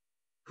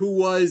 who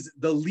was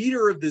the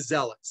leader of the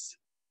zealots.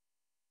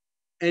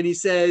 And he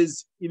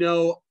says,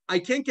 I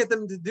can't get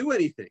them to do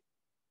anything.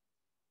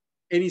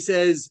 And he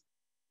says,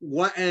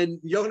 what? And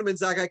Yochanan ben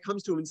Zakkai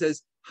comes to him and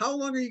says, how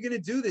long are you going to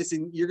do this?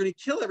 And you're going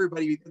to kill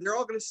everybody because they're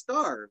all going to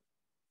starve.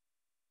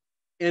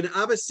 And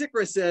Abba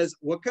Sikra says,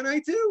 what can I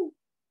do?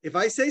 If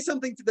I say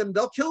something to them,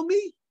 they'll kill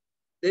me.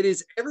 That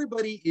is,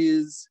 everybody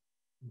is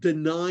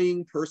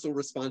denying personal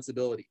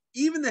responsibility.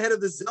 Even the head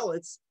of the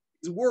zealots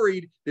is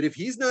worried that if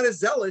he's not a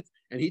zealot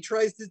and he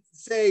tries to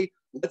say,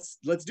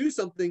 let's do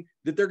something,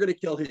 that they're going to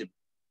kill him.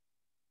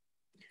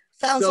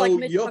 Sounds like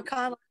Mitch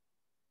McConnell.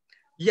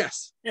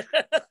 Yes.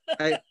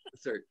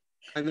 Sorry.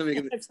 I'm not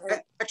making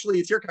actually,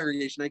 it's your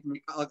congregation. I can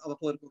make all the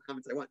political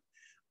comments I want.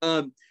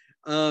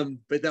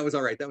 But that was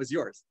all right. That was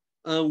yours.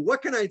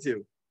 What can I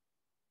do?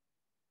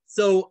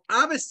 So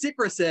Abba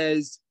Sikra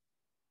says,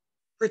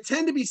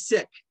 pretend to be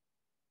sick,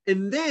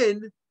 and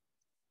then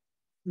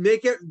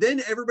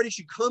then everybody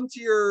should come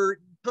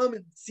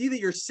and see that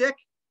you're sick,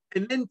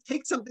 and then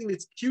take something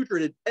that's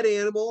putrid, a dead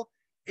animal,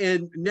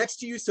 and next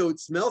to you so it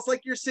smells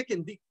like you're sick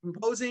and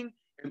decomposing,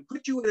 and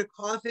put you in a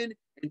coffin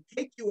and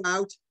take you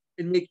out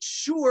and make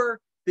sure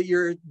that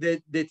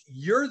that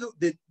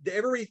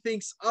everybody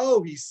thinks,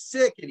 oh, he's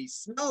sick and he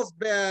smells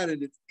bad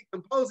and it's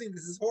decomposing.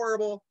 This is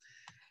horrible.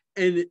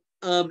 And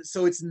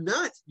so it's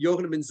not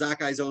Yochanan ben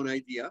Zakkai's own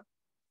idea.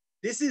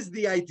 This is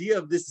the idea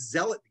of this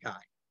zealot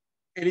guy.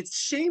 And it's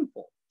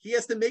shameful. He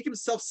has to make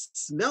himself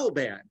smell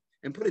bad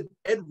and put a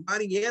dead,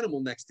 rotting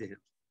animal next to him.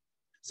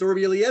 So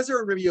Rabbi Eliezer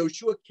and Rabbi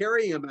Yoshua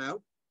carry him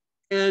out.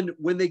 And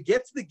when they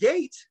get to the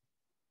gate,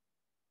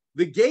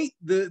 the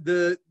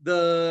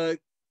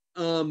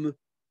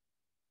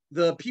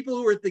people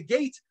who are at the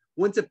gate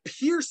want to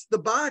pierce the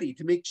body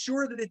to make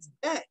sure that it's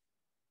dead,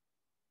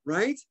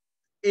 right?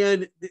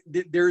 And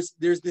there's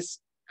this,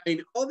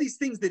 all these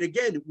things that,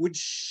 again, would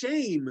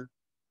shame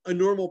a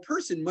normal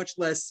person, much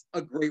less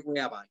a great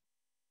rabbi.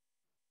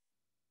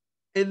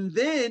 And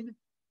then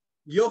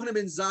Yochanan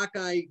ben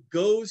Zakkai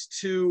goes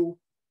to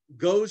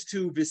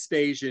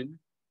Vespasian,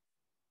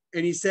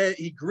 and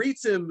he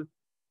greets him,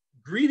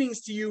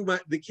 greetings to you,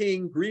 the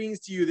king, greetings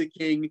to you, the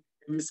king.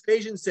 And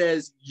Vespasian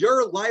says,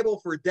 you're liable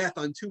for death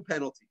on 2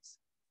 penalties.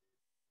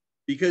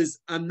 Because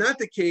I'm not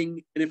the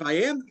king, and if I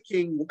am the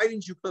king, why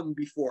didn't you come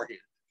beforehand?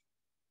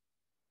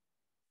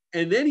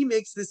 And then he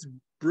makes this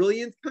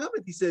brilliant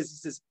comment. He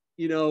says,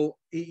 you know,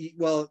 he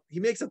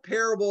makes a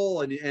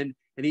parable and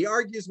he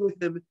argues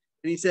with him,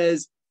 and he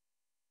says,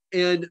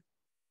 and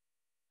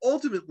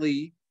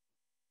ultimately,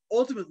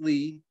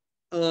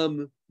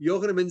 Yochanan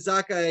ben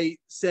Zakkai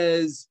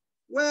says,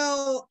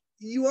 well,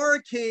 you are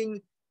a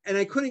king, and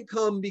I couldn't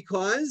come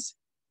because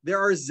there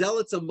are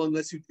zealots among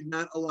us who did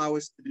not allow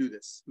us to do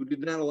this, who did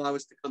not allow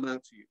us to come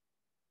out to you.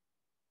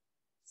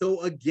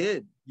 So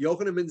again,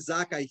 Yochanan ben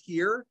Zakkai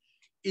here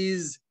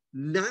is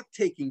not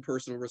taking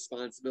personal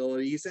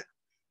responsibility. He said,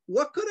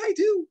 what could I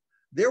do?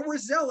 There were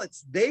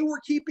zealots. They were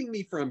keeping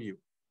me from you.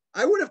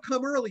 I would have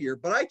come earlier,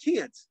 but I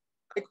can't.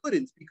 I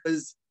couldn't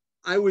because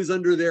I was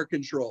under their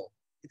control.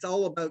 It's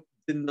all about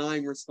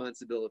denying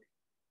responsibility.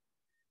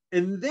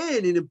 And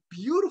then in a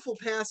beautiful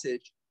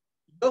passage,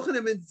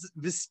 Yochanan ben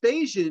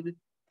Vespasian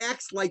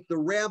acts like the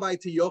rabbi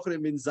to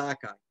Yochanan ben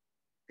Zakkai.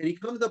 And he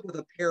comes up with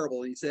a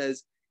parable. He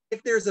says,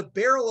 if there's a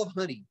barrel of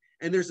honey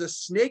and there's a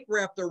snake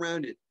wrapped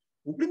around it,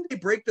 wouldn't they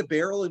break the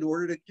barrel in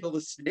order to kill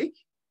the snake?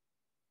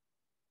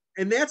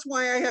 And that's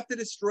why I have to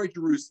destroy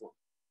Jerusalem.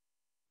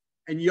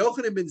 And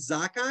Yochanan ben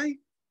Zakkai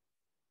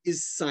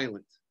is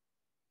silent.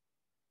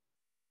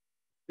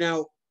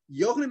 Now,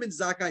 Yochanan ben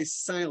Zakkai's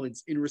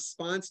silence in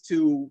response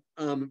to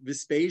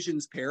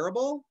Vespasian's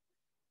parable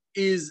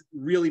is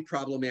really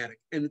problematic.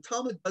 And the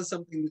Talmud does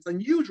something that's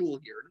unusual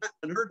here, not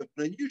unheard of,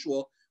 but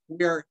unusual,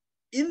 where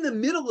in the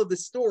middle of the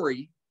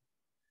story,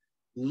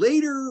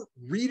 later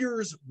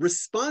readers'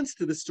 response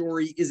to the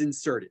story is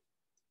inserted.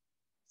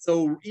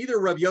 So either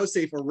Rav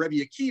Yosef or Rabbi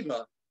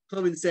Akiva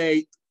come and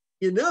say,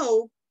 you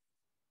know,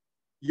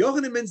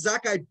 Yochanan ben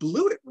Zakkai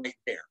blew it right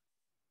there.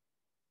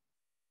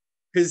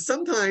 Because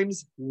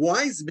sometimes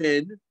wise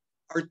men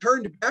are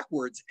turned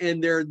backwards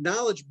and their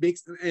knowledge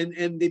makes them,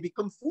 and they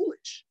become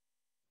foolish.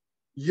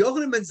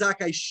 Yochanan ben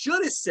Zakkai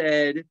should have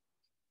said,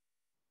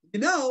 you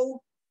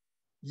know,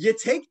 you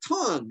take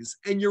tongs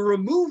and you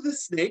remove the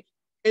snake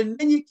and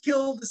then you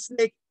kill the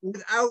snake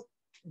without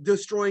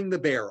destroying the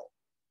barrel.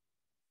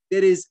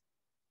 That is,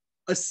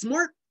 a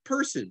smart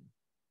person,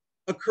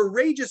 a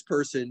courageous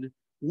person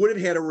would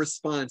have had a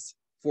response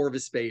for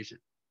Vespasian.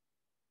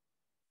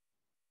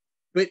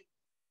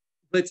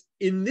 But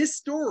in this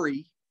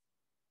story,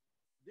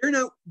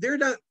 they're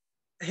not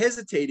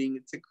hesitating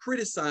to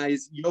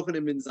criticize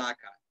Yochanan ben Zakkai.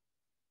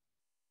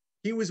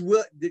 He was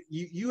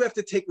you have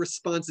to take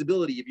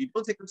responsibility. If you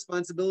don't take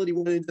responsibility,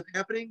 what ends up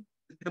happening?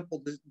 The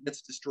temple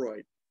gets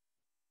destroyed.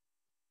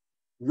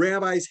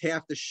 Rabbis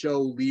have to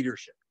show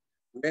leadership.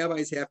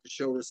 Rabbis have to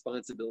show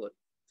responsibility.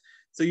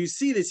 So you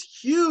see this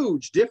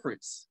huge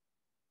difference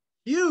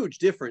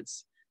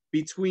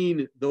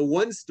between the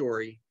one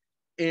story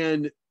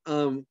and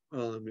I'm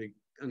going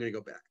to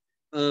go back.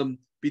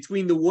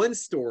 Between the one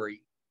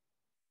story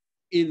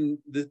in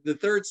the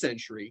 3rd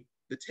century,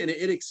 the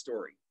Tannaitic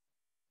story,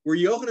 where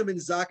Yochanan ben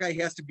Zakkai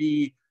has to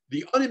be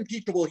the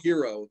unimpeachable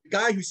hero, the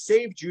guy who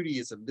saved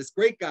Judaism, this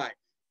great guy.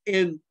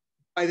 And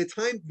by the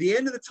time of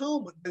the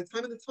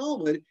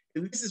Talmud,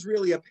 and this is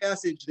really a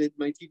passage that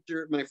my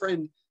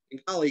friend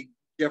and colleague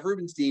Jeff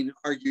Rubenstein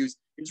argues,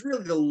 is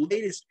really the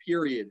latest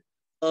period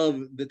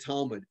of the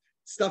Talmud,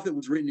 stuff that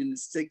was written in the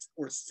 6th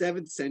or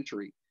 7th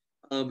century.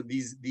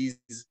 These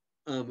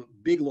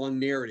big long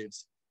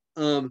narratives,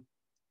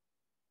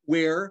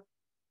 where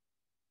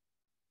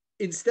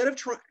instead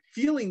of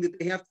feeling that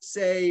they have to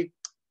say,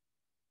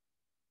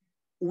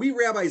 we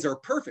rabbis are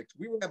perfect,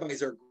 we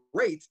rabbis are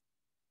great,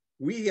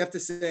 we have to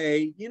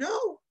say, you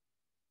know,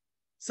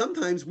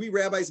 sometimes we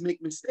rabbis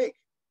make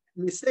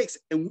mistakes,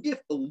 and we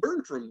have to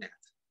learn from that.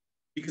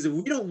 Because if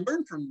we don't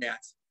learn from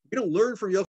that, we don't learn from